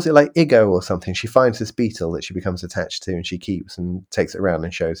 She calls it like Igo or something. She finds this beetle that she becomes attached to and she keeps and takes it around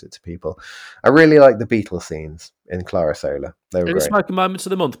and shows it to people. I really like the beetle scenes in Clara Sola. They were great. Smoking moments of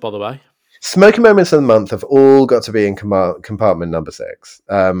the month, by the way. Smoking moments of the month have all got to be in compartment number 6.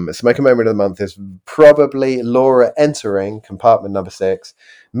 Smoking moment of the month is probably Laura entering compartment number 6,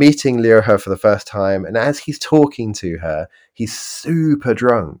 meeting Jóhannsson for the first time, and as he's talking to her, he's super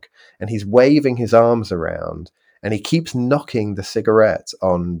drunk and he's waving his arms around. And he keeps knocking the cigarette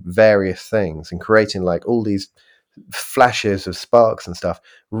on various things and creating like all these flashes of sparks and stuff.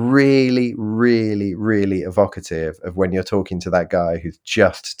 Really, really, really evocative of when you're talking to that guy who's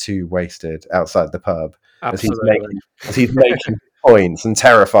just too wasted outside the pub. Absolutely. As he's making points and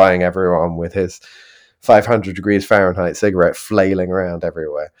terrifying everyone with his 500 degrees Fahrenheit cigarette flailing around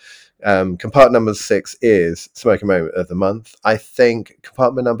everywhere. Compartment number 6 is Smoking Moment of the Month. I think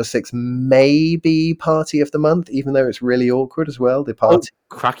compartment number 6 may be Party of the Month, even though it's really awkward as well. The party,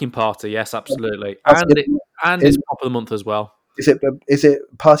 cracking party, yes, absolutely, and it's Pop of the Month as well. Is it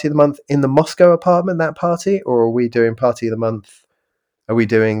Party of the Month in the Moscow apartment, that party, or are we doing Party of the Month? Are we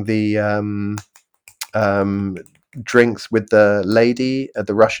doing the drinks with the lady at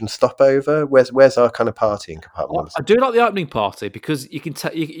the Russian stopover? Where's our kind of party in compartment? I do like the opening party because you can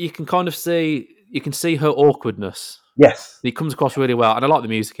you can kind of see her awkwardness. Yes, it comes across really well, and I like the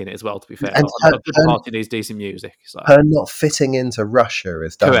music in it as well. To be fair, a good party needs decent music. So. Her not fitting into Russia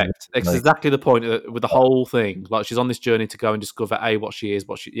is done. Correct. It's exactly the point with the whole thing. Like she's on this journey to go and discover what she is,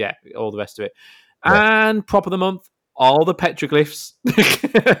 all the rest of it. Yeah. And Prop of the Month, all the petroglyphs.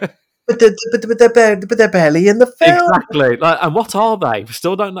 But they're barely in the film. Exactly. And what are they? We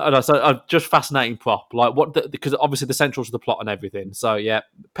still don't know. So, just fascinating prop. Like what? Because obviously the central to the plot and everything. So yeah,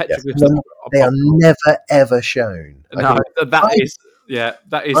 petroglyphs They are never ever shown. No, that is I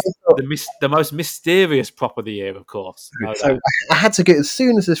thought, the most mysterious prop of the year, of course. No so doubt. I had to get, as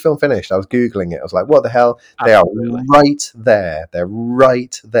soon as this film finished, I was Googling it. I was like, what the hell? They Absolutely. are right there. They're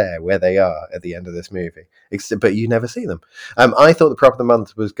right there where they are at the end of this movie. But you never see them. I thought the prop of the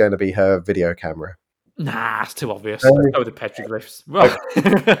month was going to be her video camera. Nah, it's too obvious. Let's go with the petroglyphs. Right.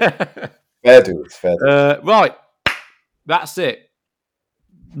 Fair dues, fair dues. Right. That's it.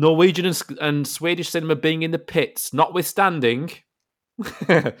 Norwegian and Swedish cinema being in the pits, notwithstanding,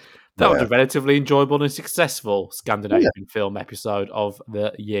 that was a relatively enjoyable and successful Scandinavian film episode of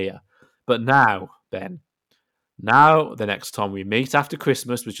the year. But now, Ben, the next time we meet after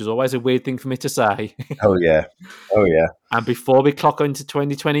Christmas, which is always a weird thing for me to say. Oh yeah. And before we clock into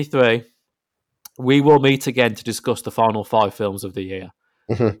 2023, we will meet again to discuss the final 5 films of the year.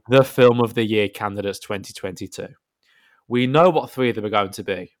 The Film of the Year candidates 2022. We know what 3 of them are going to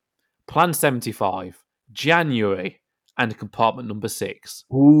be. Plan 75, January, and Compartment number 6.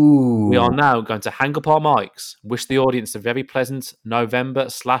 Ooh. We are now going to hang up our mics, wish the audience a very pleasant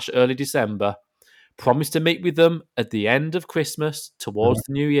November/early December, promise to meet with them at the end of Christmas towards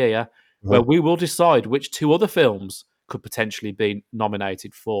the new year, where we will decide which 2 other films could potentially be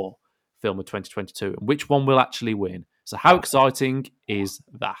nominated for Film of 2022 and which one will actually win. So how exciting is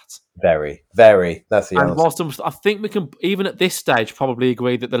that? Very, very. That's the And answer. whilst I think we can, even at this stage, probably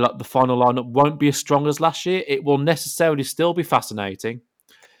agree that the final lineup won't be as strong as last year, it will necessarily still be fascinating.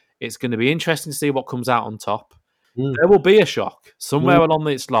 It's going to be interesting to see what comes out on top. There will be a shock somewhere along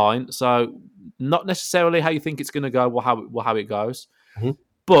this line. So not necessarily how you think it's going to go or how it goes.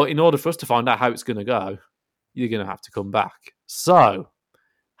 But in order for us to find out how it's going to go, you're going to have to come back. So,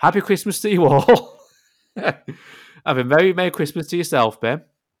 happy Christmas to you all. Have a very Merry Christmas to yourself, Ben.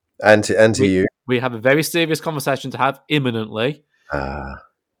 And to you. We have a very serious conversation to have imminently.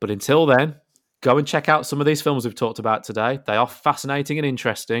 But until then, go and check out some of these films we've talked about today. They are fascinating and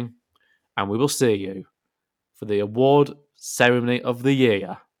interesting. And we will see you for the award ceremony of the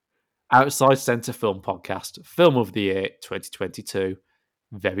year. Outside Centre Film Podcast, Film of the Year 2022,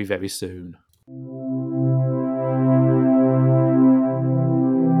 very, very soon.